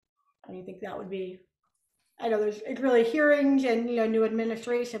I do think that would be, I know it's really hearings and new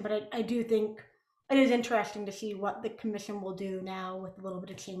administration, but I do think it is interesting to see what the commission will do now with a little bit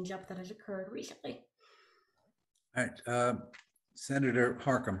of change up that has occurred recently. All right, Senator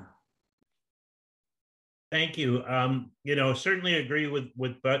Harkam. Thank you. Certainly agree with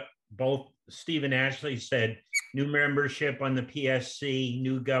what both Steve and Ashley said. New membership on the PSC,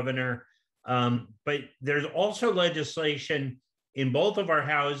 new governor. But there's also legislation in both of our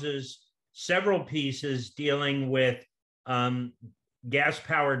houses, several pieces dealing with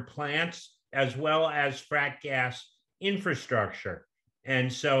gas-powered plants as well as frack gas infrastructure.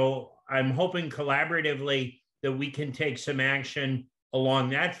 And so I'm hoping collaboratively that we can take some action along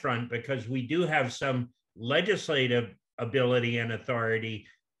that front, because we do have some legislative ability and authority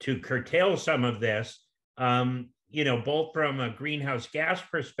to curtail some of this, both from a greenhouse gas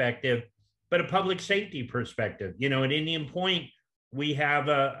perspective, but a public safety perspective. At Indian Point, we have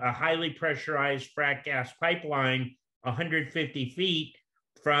a highly pressurized frack gas pipeline 150 feet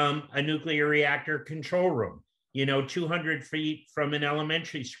from a nuclear reactor control room, 200 feet from an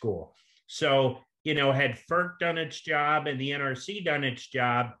elementary school. So, had FERC done its job and the NRC done its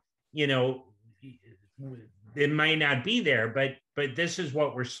job, it might not be there, but this is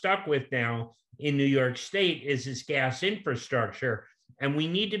what we're stuck with now in New York State, is this gas infrastructure. And we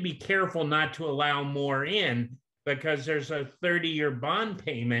need to be careful not to allow more in, because there's a 30-year bond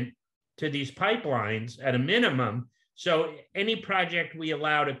payment to these pipelines at a minimum. So any project we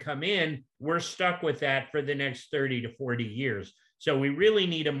allow to come in, we're stuck with that for the next 30 to 40 years. So we really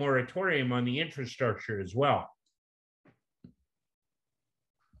need a moratorium on the infrastructure as well.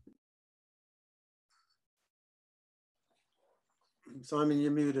 Simon,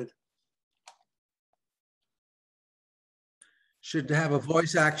 you're muted. Should have a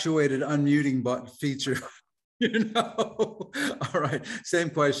voice actuated unmuting button feature. All right,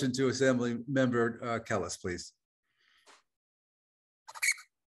 same question to Assembly Member Kellis, please.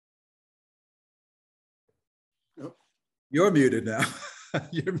 Nope. You're muted now.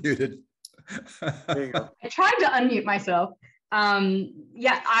 You're muted. There you go. I tried to unmute myself.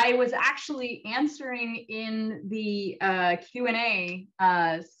 Yeah, I was actually answering in the Q&A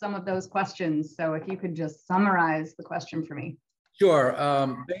some of those questions. So if you could just summarize the question for me. Sure.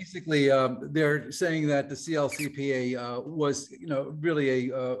 Basically, they're saying that the CLCPA was, really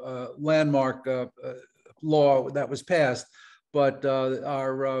a landmark law that was passed, but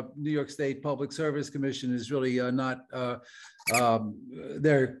our New York State Public Service Commission is really not.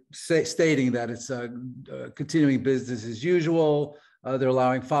 They're stating that it's continuing business as usual. They're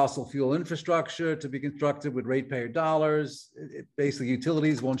allowing fossil fuel infrastructure to be constructed with ratepayer dollars. Basically,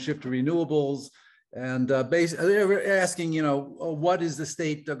 utilities won't shift to renewables. And they're asking, what is the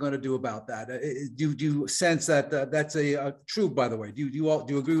state going to do about that? Do you sense that that's true? By the way, do you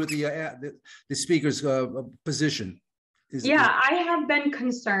agree with the speaker's position? I have been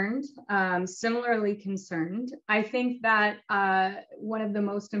concerned, similarly concerned. I think that one of the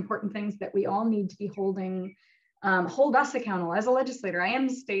most important things that we all need to be hold us accountable as a legislator. I am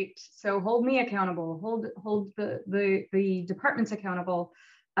the state, so hold me accountable. Hold the departments accountable.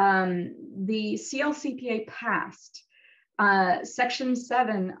 The CLCPA passed. Section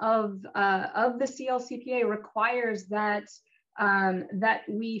 7 of the CLCPA requires that that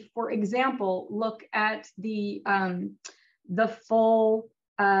we, for example, look at the full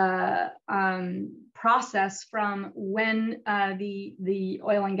process from when the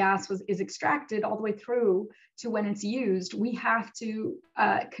oil and gas is extracted all the way through to when it's used. We have to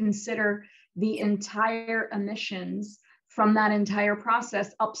consider the entire emissions from that entire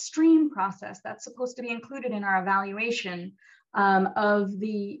process, upstream process that's supposed to be included in our evaluation of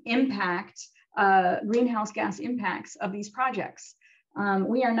the impact, greenhouse gas impacts of these projects.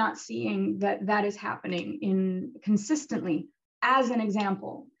 We are not seeing that is happening consistently, as an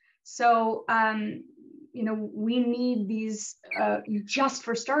example. So, we need these, just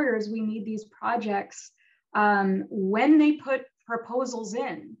for starters, we need these projects, when they put proposals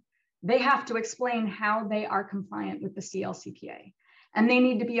in, they have to explain how they are compliant with the CLCPA, and they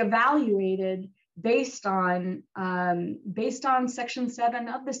need to be evaluated based on Section 7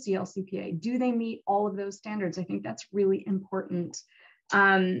 of the CLCPA. Do they meet all of those standards? I think that's really important.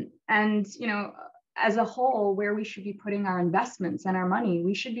 And as a whole, where we should be putting our investments and our money,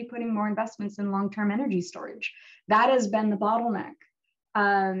 we should be putting more investments in long-term energy storage. That has been the bottleneck.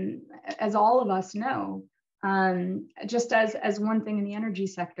 As all of us know, just as one thing in the energy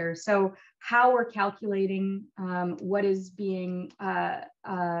sector. So how we're calculating what is being the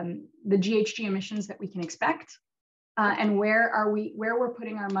GHG emissions that we can expect, and where we're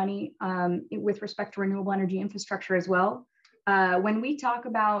putting our money with respect to renewable energy infrastructure as well. When we talk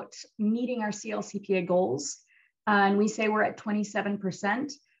about meeting our CLCPA goals, and we say we're at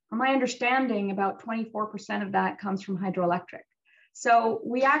 27%, from my understanding, about 24% of that comes from hydroelectric. So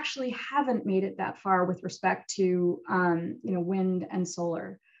we actually haven't made it that far with respect to wind and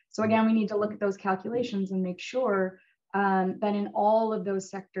solar. So again, we need to look at those calculations and make sure that in all of those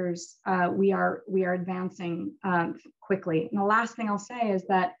sectors we are advancing quickly. And the last thing I'll say is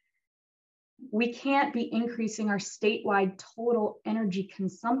that we can't be increasing our statewide total energy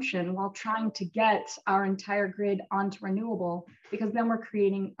consumption while trying to get our entire grid onto renewable, because then we're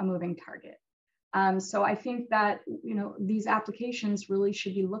creating a moving target. So I think that these applications really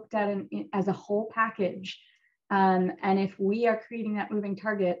should be looked at as a whole package. And if we are creating that moving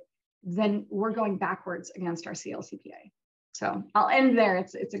target, then we're going backwards against our CLCPA. So I'll end there.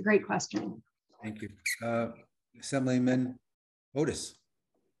 It's a great question. Thank you. Assemblyman Otis.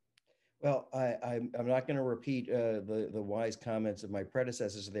 Well, I'm not going to repeat the wise comments of my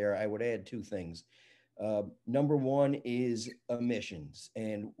predecessors there. I would add two things. Number one is emissions.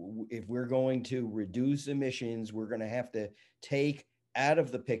 And if we're going to reduce emissions, we're going to have to take out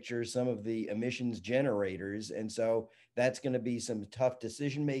of the picture some of the emissions generators. And so that's going to be some tough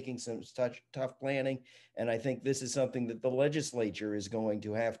decision-making, some tough planning. And I think this is something that the legislature is going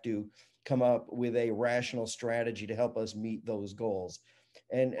to have to come up with a rational strategy to help us meet those goals.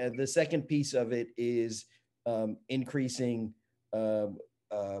 And the second piece of it is increasing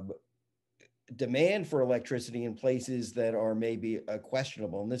demand for electricity in places that are maybe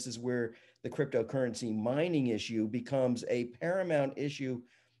questionable. And this is where the cryptocurrency mining issue becomes a paramount issue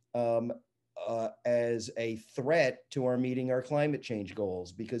as a threat to our meeting our climate change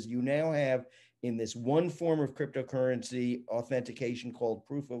goals, because you now have in this one form of cryptocurrency authentication called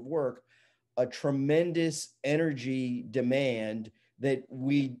proof of work, a tremendous energy demand that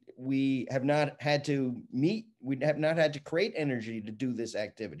we have not had to meet. We have not had to create energy to do this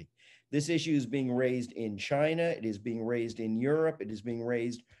activity. This issue is being raised in China. It is being raised in Europe. It is being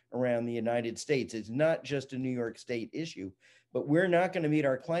raised around the United States. It's not just a New York State issue, but we're not going to meet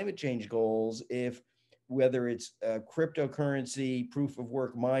our climate change goals if, whether it's cryptocurrency, proof of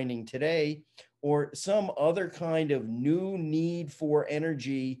work mining today, or some other kind of new need for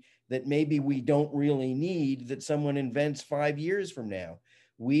energy that maybe we don't really need, that someone invents 5 years from now.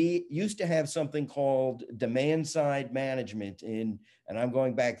 We used to have something called demand side management and I'm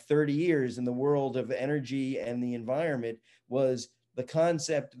going back 30 years in the world of energy and the environment, was the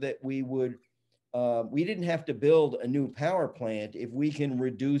concept that we didn't have to build a new power plant if we can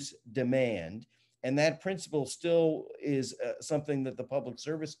reduce demand. And that principle still is something that the Public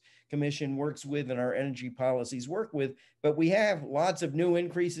Service Commission works with and our energy policies work with, but we have lots of new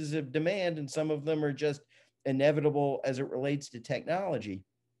increases of demand and some of them are just inevitable as it relates to technology.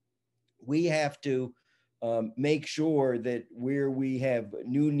 We have to make sure that where we have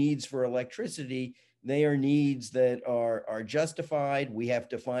new needs for electricity, they are needs that are justified. We have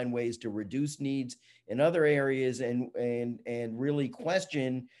to find ways to reduce needs in other areas and really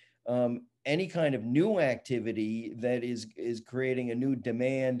question any kind of new activity that is creating a new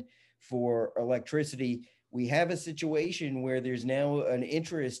demand for electricity. We have a situation where there's now an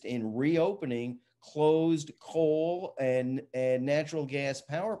interest in reopening closed coal and natural gas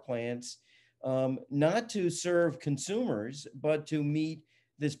power plants, not to serve consumers, but to meet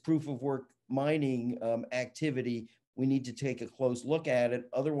this proof of work mining activity. We need to take a close look at it.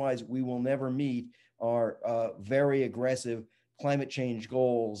 Otherwise, we will never meet our very aggressive climate change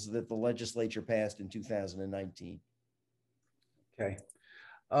goals that the legislature passed in 2019. Okay.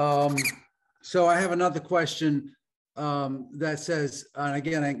 So I have another question that says, and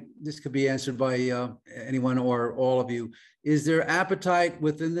again, this could be answered by anyone or all of you. Is there appetite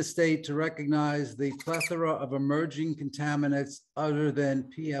within the state to recognize the plethora of emerging contaminants other than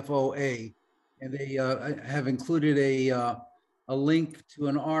PFOA? And they have included a link to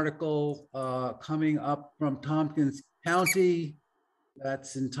an article coming up from Tompkins County.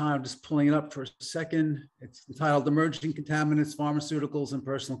 That's in time, just pulling it up for a second. It's entitled Emerging Contaminants, Pharmaceuticals, and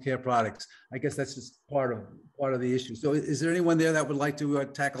Personal Care Products. I guess that's just part of the issue. So is there anyone there that would like to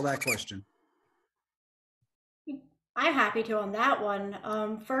tackle that question? I'm happy to on that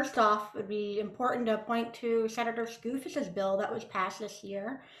one. First off, it'd be important to point to Senator Skoufis's bill that was passed this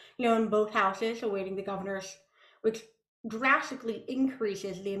year, in both houses, awaiting the governor's, which drastically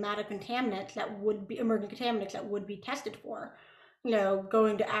increases the amount of contaminants that would be emerging contaminants that would be tested for.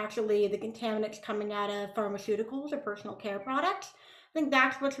 going to actually the contaminants coming out of pharmaceuticals or personal care products. I think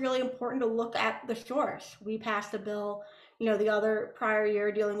that's what's really important, to look at the source. We passed a bill, the other prior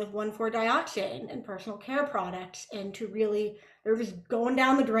year dealing with 1,4-dioxane in personal care products, and they're just going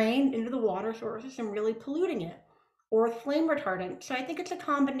down the drain into the water sources and really polluting it, or with flame retardant. So I think it's a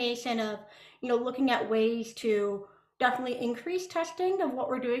combination of, looking at ways to definitely increase testing of what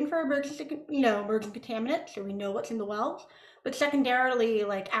we're doing for emergent contaminants, so we know what's in the wells, but secondarily,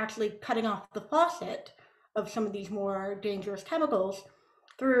 like actually cutting off the faucet of some of these more dangerous chemicals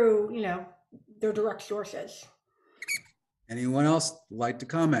through, their direct sources. Anyone else like to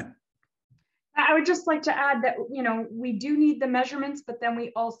comment? I would just like to add that, we do need the measurements, but then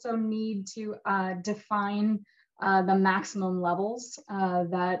we also need to define the maximum levels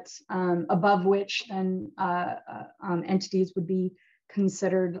that above which then entities would be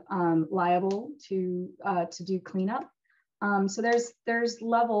considered liable to do cleanup. So there's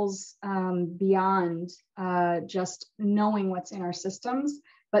levels beyond just knowing what's in our systems,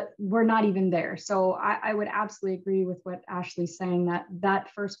 but we're not even there. So I would absolutely agree with what Ashley's saying, that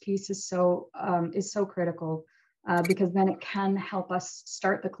first piece is so critical because then it can help us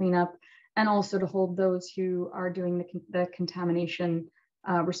start the cleanup, and also to hold those who are doing the contamination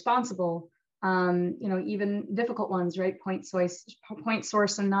responsible. Even difficult ones, right? Point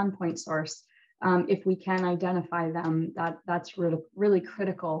source and non-point source. If we can identify them, that's really, really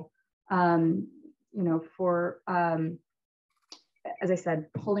critical. For as I said,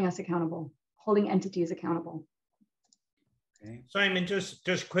 holding us accountable, holding entities accountable. Okay. Simon,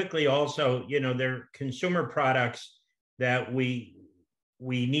 just quickly also, there are consumer products that we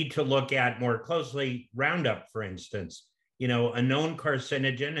need to look at more closely. Roundup, for instance, a known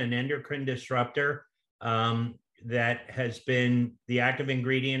carcinogen, an endocrine disruptor, that has been, the active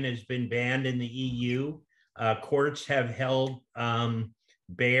ingredient has been banned in the EU. Courts have held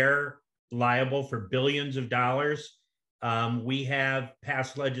Bayer liable for billions of dollars. We have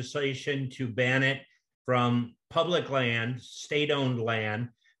passed legislation to ban it from public land, state-owned land.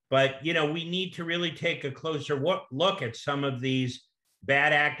 But, we need to really take a closer look at some of these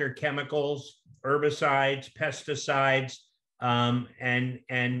bad actor chemicals, herbicides, pesticides,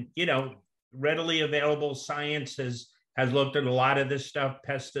 and readily available science has looked at a lot of this stuff.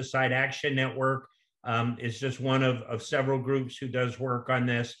 Pesticide Action Network is just one of several groups who does work on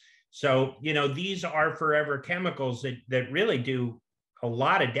this. So, these are forever chemicals that really do a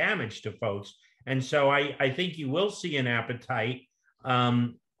lot of damage to folks. And so I think you will see an appetite,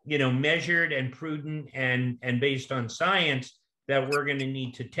 measured and prudent and based on science, that we're going to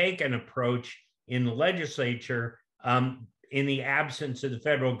need to take an approach in the legislature in the absence of the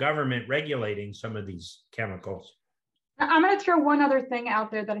federal government regulating some of these chemicals. I'm going to throw one other thing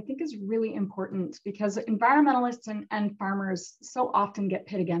out there that I think is really important, because environmentalists and farmers so often get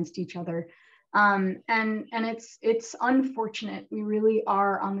pit against each other. And it's unfortunate. We really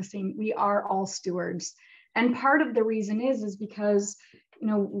are on the same, we are all stewards. And part of the reason is because,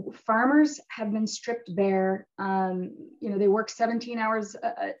 farmers have been stripped bare. They work 17 hours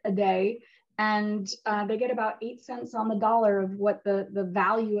a day, and they get about 8 cents on the dollar of what the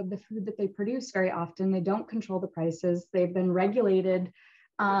value of the food that they produce. Very often, they don't control the prices. They've been regulated,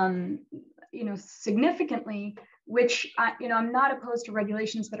 significantly, which, I'm not opposed to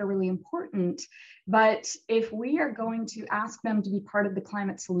regulations that are really important, but if we are going to ask them to be part of the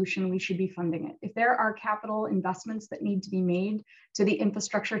climate solution, we should be funding it. If there are capital investments that need to be made to the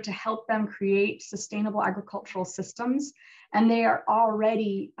infrastructure to help them create sustainable agricultural systems, and they are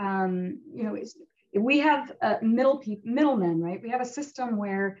already, we have middlemen, right? We have a system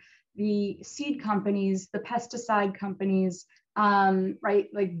where the seed companies, the pesticide companies, right,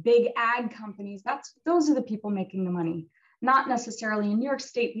 like big ag companies, those are the people making the money. Not necessarily in New York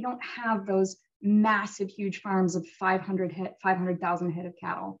State, we don't have those massive, huge farms of 500,000 head of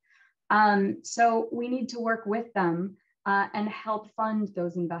cattle. So we need to work with them and help fund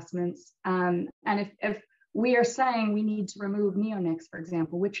those investments. And if we are saying we need to remove neonics, for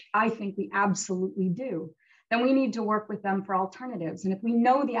example, which I think we absolutely do, then we need to work with them for alternatives. And if we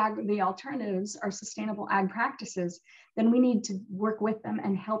know the alternatives are sustainable ag practices, then we need to work with them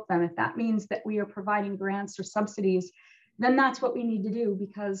and help them. If that means that we are providing grants or subsidies, then that's what we need to do,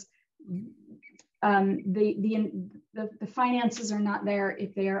 because the finances are not there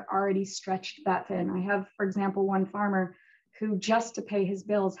if they are already stretched that thin. I have, for example, one farmer who, just to pay his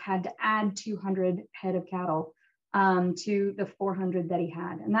bills, had to add 200 head of cattle to the 400 that he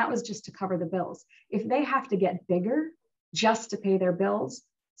had. And that was just to cover the bills. If they have to get bigger just to pay their bills,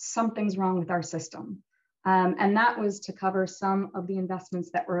 something's wrong with our system. And that was to cover some of the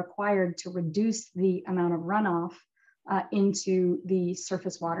investments that were required to reduce the amount of runoff into the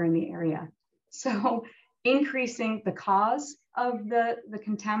surface water in the area. So increasing the cause of the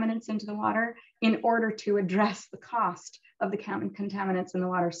contaminants into the water in order to address the cost of the contaminants in the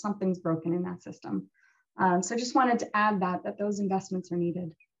water, something's broken in that system. So just wanted to add that those investments are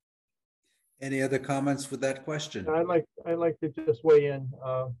needed. Any other comments with that question? I'd like to just weigh in.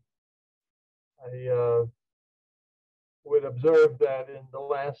 I would observe that in the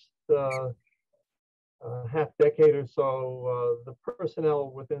last half decade or so, the personnel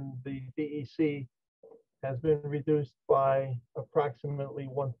within the DEC has been reduced by approximately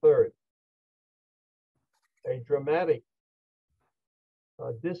 1/3. A dramatic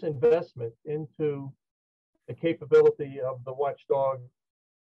disinvestment into the capability of the watchdog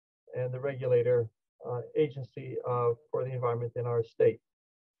and the regulator agency for the environment in our state.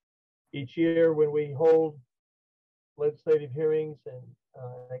 Each year when we hold legislative hearings and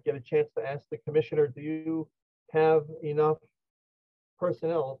I get a chance to ask the commissioner, do you have enough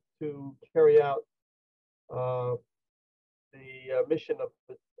personnel to carry out the mission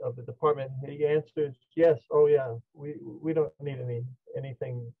of the department? He answers yes. Oh yeah, we don't need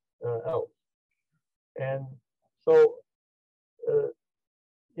anything else. And so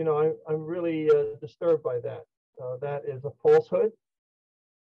you know, I'm really disturbed by that. That is a falsehood.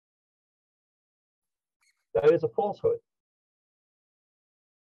 That is a falsehood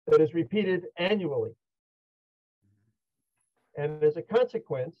that is repeated annually. And as a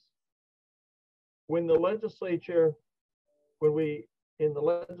consequence, when we in the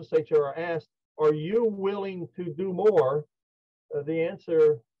legislature are asked, are you willing to do more? The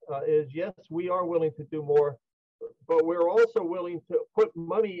answer is yes, we are willing to do more, but we're also willing to put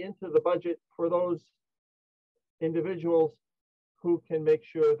money into the budget for those individuals who can make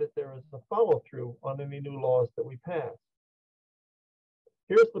sure that there is a follow-through on any new laws that we pass.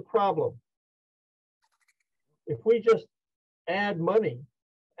 Here's the problem. If we just add money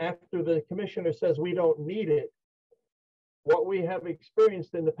after the commissioner says we don't need it, what we have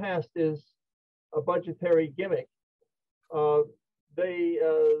experienced in the past is a budgetary gimmick.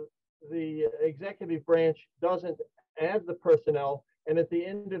 The executive branch doesn't add the personnel, and at the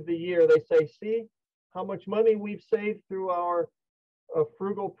end of the year, they say, see how much money we've saved through our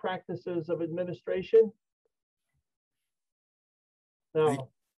frugal practices of administration. Now,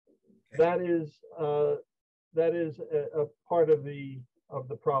 that is a part of the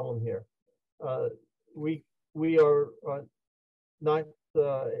problem here. We are not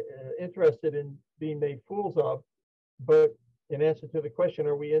interested in being made fools of, but in answer to the question,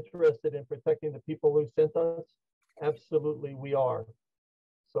 are we interested in protecting the people who sent us? Absolutely, we are.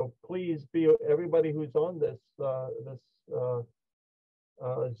 So please everybody who's on this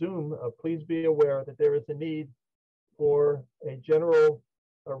Zoom, please be aware that there is a need for a general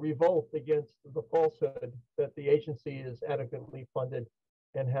revolt against the falsehood that the agency is adequately funded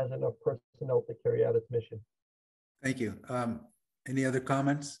and has enough personnel to carry out its mission. Thank you. Any other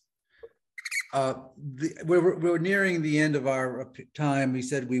comments? We're nearing the end of our time. We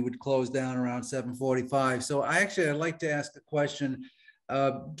said we would close down around 7:45. So I'd like to ask a question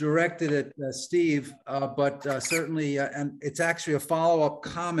directed at Steve, but certainly, and it's actually a follow-up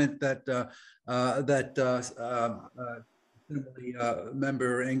comment that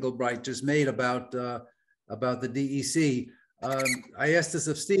member Engelbright just made about the DEC. I asked this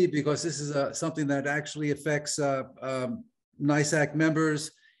of Steve because this is something that actually affects NYSACC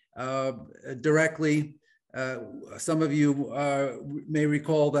members directly. Some of you may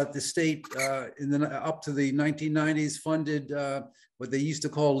recall that the state up to the 1990s funded what they used to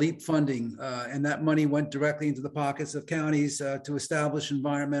call LEAP funding, and that money went directly into the pockets of counties to establish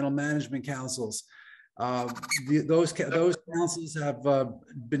environmental management councils. Those councils have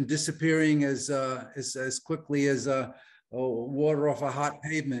been disappearing as quickly as water off a hot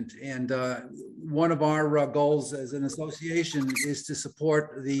pavement. And one of our goals as an association is to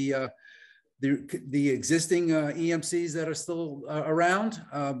support the existing EMCs that are still around,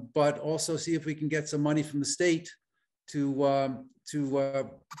 but also see if we can get some money from the state to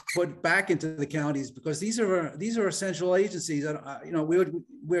put back into the counties, because these are essential agencies. And you know,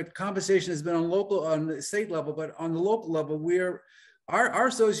 where conversation has been on the state level, but on the local level, our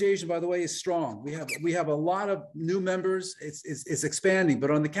association, by the way, is strong. We have a lot of new members. It's expanding,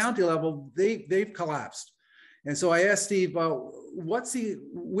 but on the county level, they've collapsed. And so I asked Steve, where's the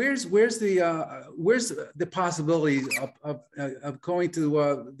possibility of going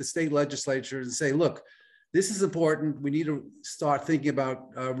to the state legislature and say, look, this is important. We need to start thinking about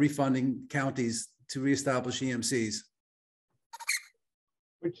refunding counties to reestablish EMCs.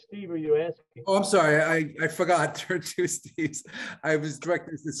 Which Steve are you asking? Oh, I'm sorry. I forgot. There are two Steves. I was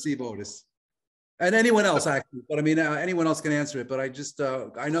directing this to Steve Otis. And anyone else actually, but I mean, anyone else can answer it. But I just,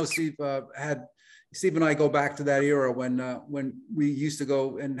 I know Steve Steve and I go back to that era when we used to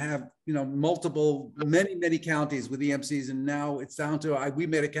go and have, you know, many counties with EMCs, and now it's down to, we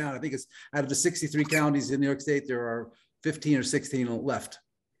made a count. I think it's out of the 63 counties in New York State, there are 15 or 16 left.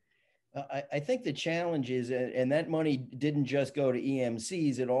 I think the challenge is, and that money didn't just go to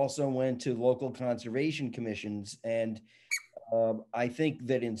EMCs, it also went to local conservation commissions. And I think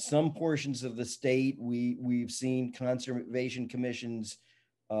that in some portions of the state, we've seen conservation commissions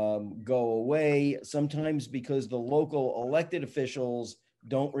go away, sometimes because the local elected officials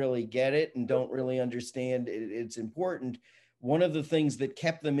don't really get it and don't really understand it's important. One of the things that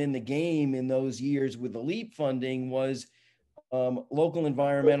kept them in the game in those years with the LEAP funding was local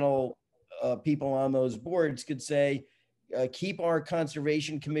environmental people on those boards could say, keep our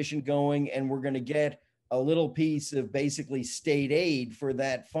conservation commission going, and we're going to get a little piece of basically state aid for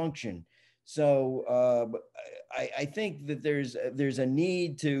that function. So I think that there's a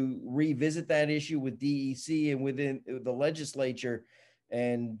need to revisit that issue with DEC and within the legislature.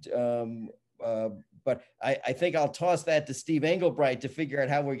 And but I think I'll toss that to Steve Engelbright to figure out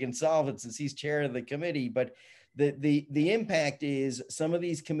how we can solve it, since he's chair of the committee. But the impact is some of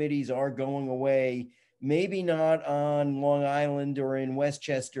these committees are going away. Maybe not on Long Island or in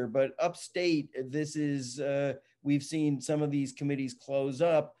Westchester, but upstate, this is, we've seen some of these committees close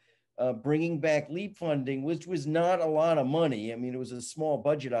up, bringing back LEAP funding, which was not a lot of money. I mean, it was a small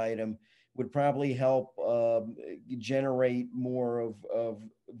budget item, would probably help generate more of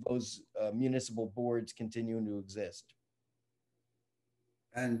those municipal boards continuing to exist.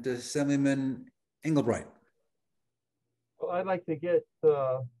 And Assemblyman Engelbright. Well, I'd like to get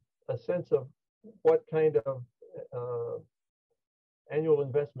a sense of what kind of annual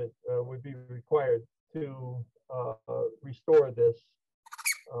investment would be required to restore this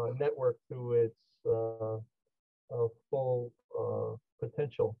network to its full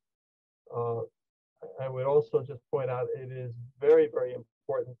potential. I would also just point out it is very, very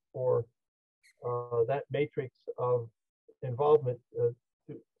important for that matrix of involvement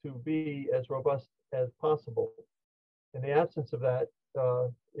to be as robust as possible. In the absence of that,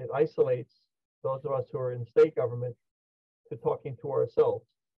 it isolates those of us who are in state government to talking to ourselves.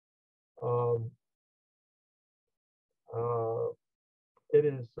 It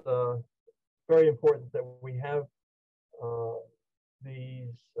is very important that we have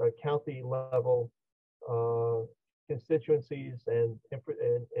these county level constituencies and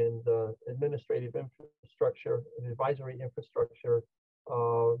administrative infrastructure and advisory infrastructure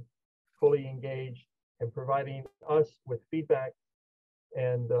fully engaged and providing us with feedback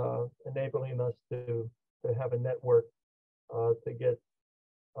and enabling us to have a network to get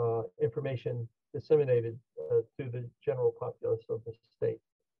information disseminated to the general populace of the state.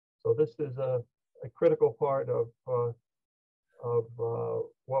 So this is a critical part of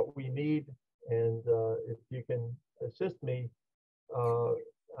what we need. And if you can assist me,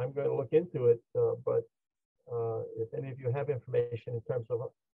 I'm going to look into it. But if any of you have information in terms of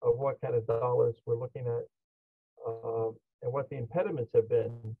what kind of dollars we're looking at and what the impediments have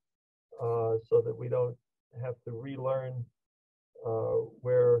been, so that we don't have to relearn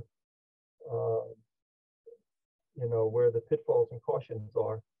where where the pitfalls and cautions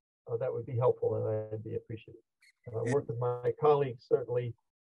are, that would be helpful, and I'd be appreciative. Work with my colleagues certainly.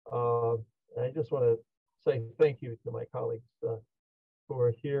 I just want to say thank you to my colleagues who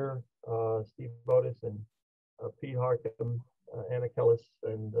are here, Steve Botus and Pete Harkin, Anna Kellis,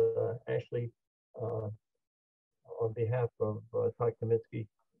 and Ashley. On behalf of Todd Kaminsky,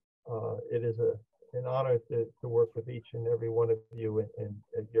 it is an honor to work with each and every one of you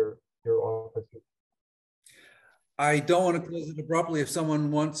in your offices. I don't want to close it abruptly if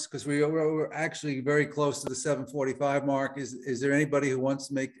someone wants, because we're actually very close to the 7:45 mark. Is there anybody who wants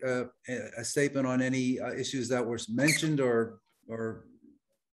to make a statement on any issues that were mentioned or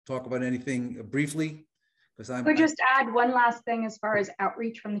talk about anything briefly? Because I would just add one last thing as far as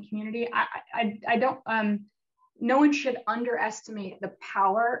outreach from the community. I don't, no one should underestimate the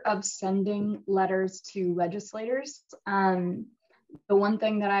power of sending letters to legislators. The one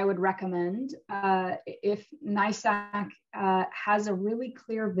thing that I would recommend, if NYSACC has a really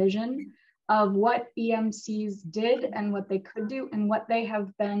clear vision of what EMCs did and what they could do and what they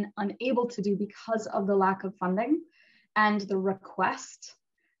have been unable to do because of the lack of funding, and the request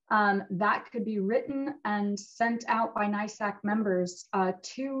that could be written and sent out by NYSACC members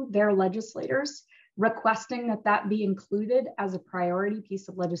to their legislators, requesting that that be included as a priority piece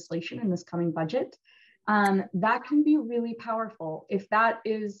of legislation in this coming budget. That can be really powerful. If that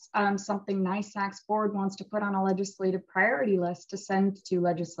is something NYSACC's board wants to put on a legislative priority list to send to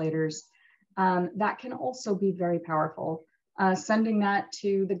legislators, that can also be very powerful. Sending that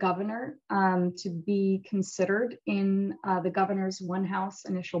to the governor to be considered in the governor's One House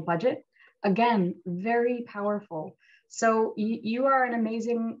initial budget. Again, very powerful. So you are an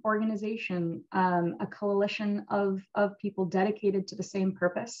amazing organization, a coalition of people dedicated to the same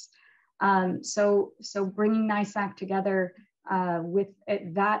purpose. So bringing NYSACC together with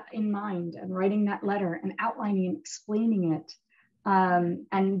that in mind and writing that letter and outlining and explaining it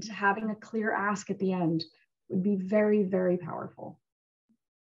and having a clear ask at the end would be very, very powerful.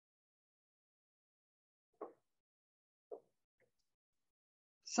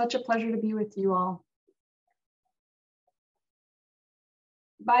 Such a pleasure to be with you all.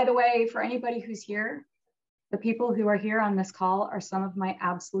 By the way, for anybody who's here, the people who are here on this call are some of my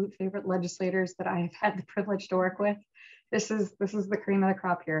absolute favorite legislators that I have had the privilege to work with. This is the cream of the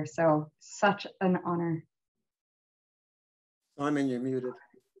crop here. So such an honor. Simon, you're muted.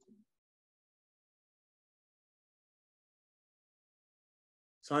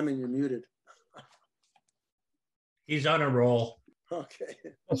 Simon, you're muted. He's on a roll. Okay.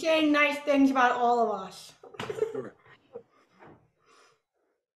 Saying nice things about all of us. Sure.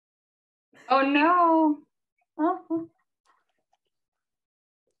 Oh no. Oh.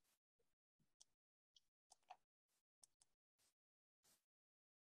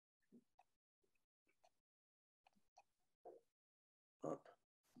 Up.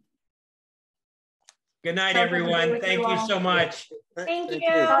 Good night, Pleasure to be everyone. with Thank you you all. so much. Thank you.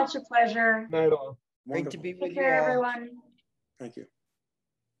 Such a pleasure. Night all. Great to Wonderful. be with Take you care, all. everyone. Thank you.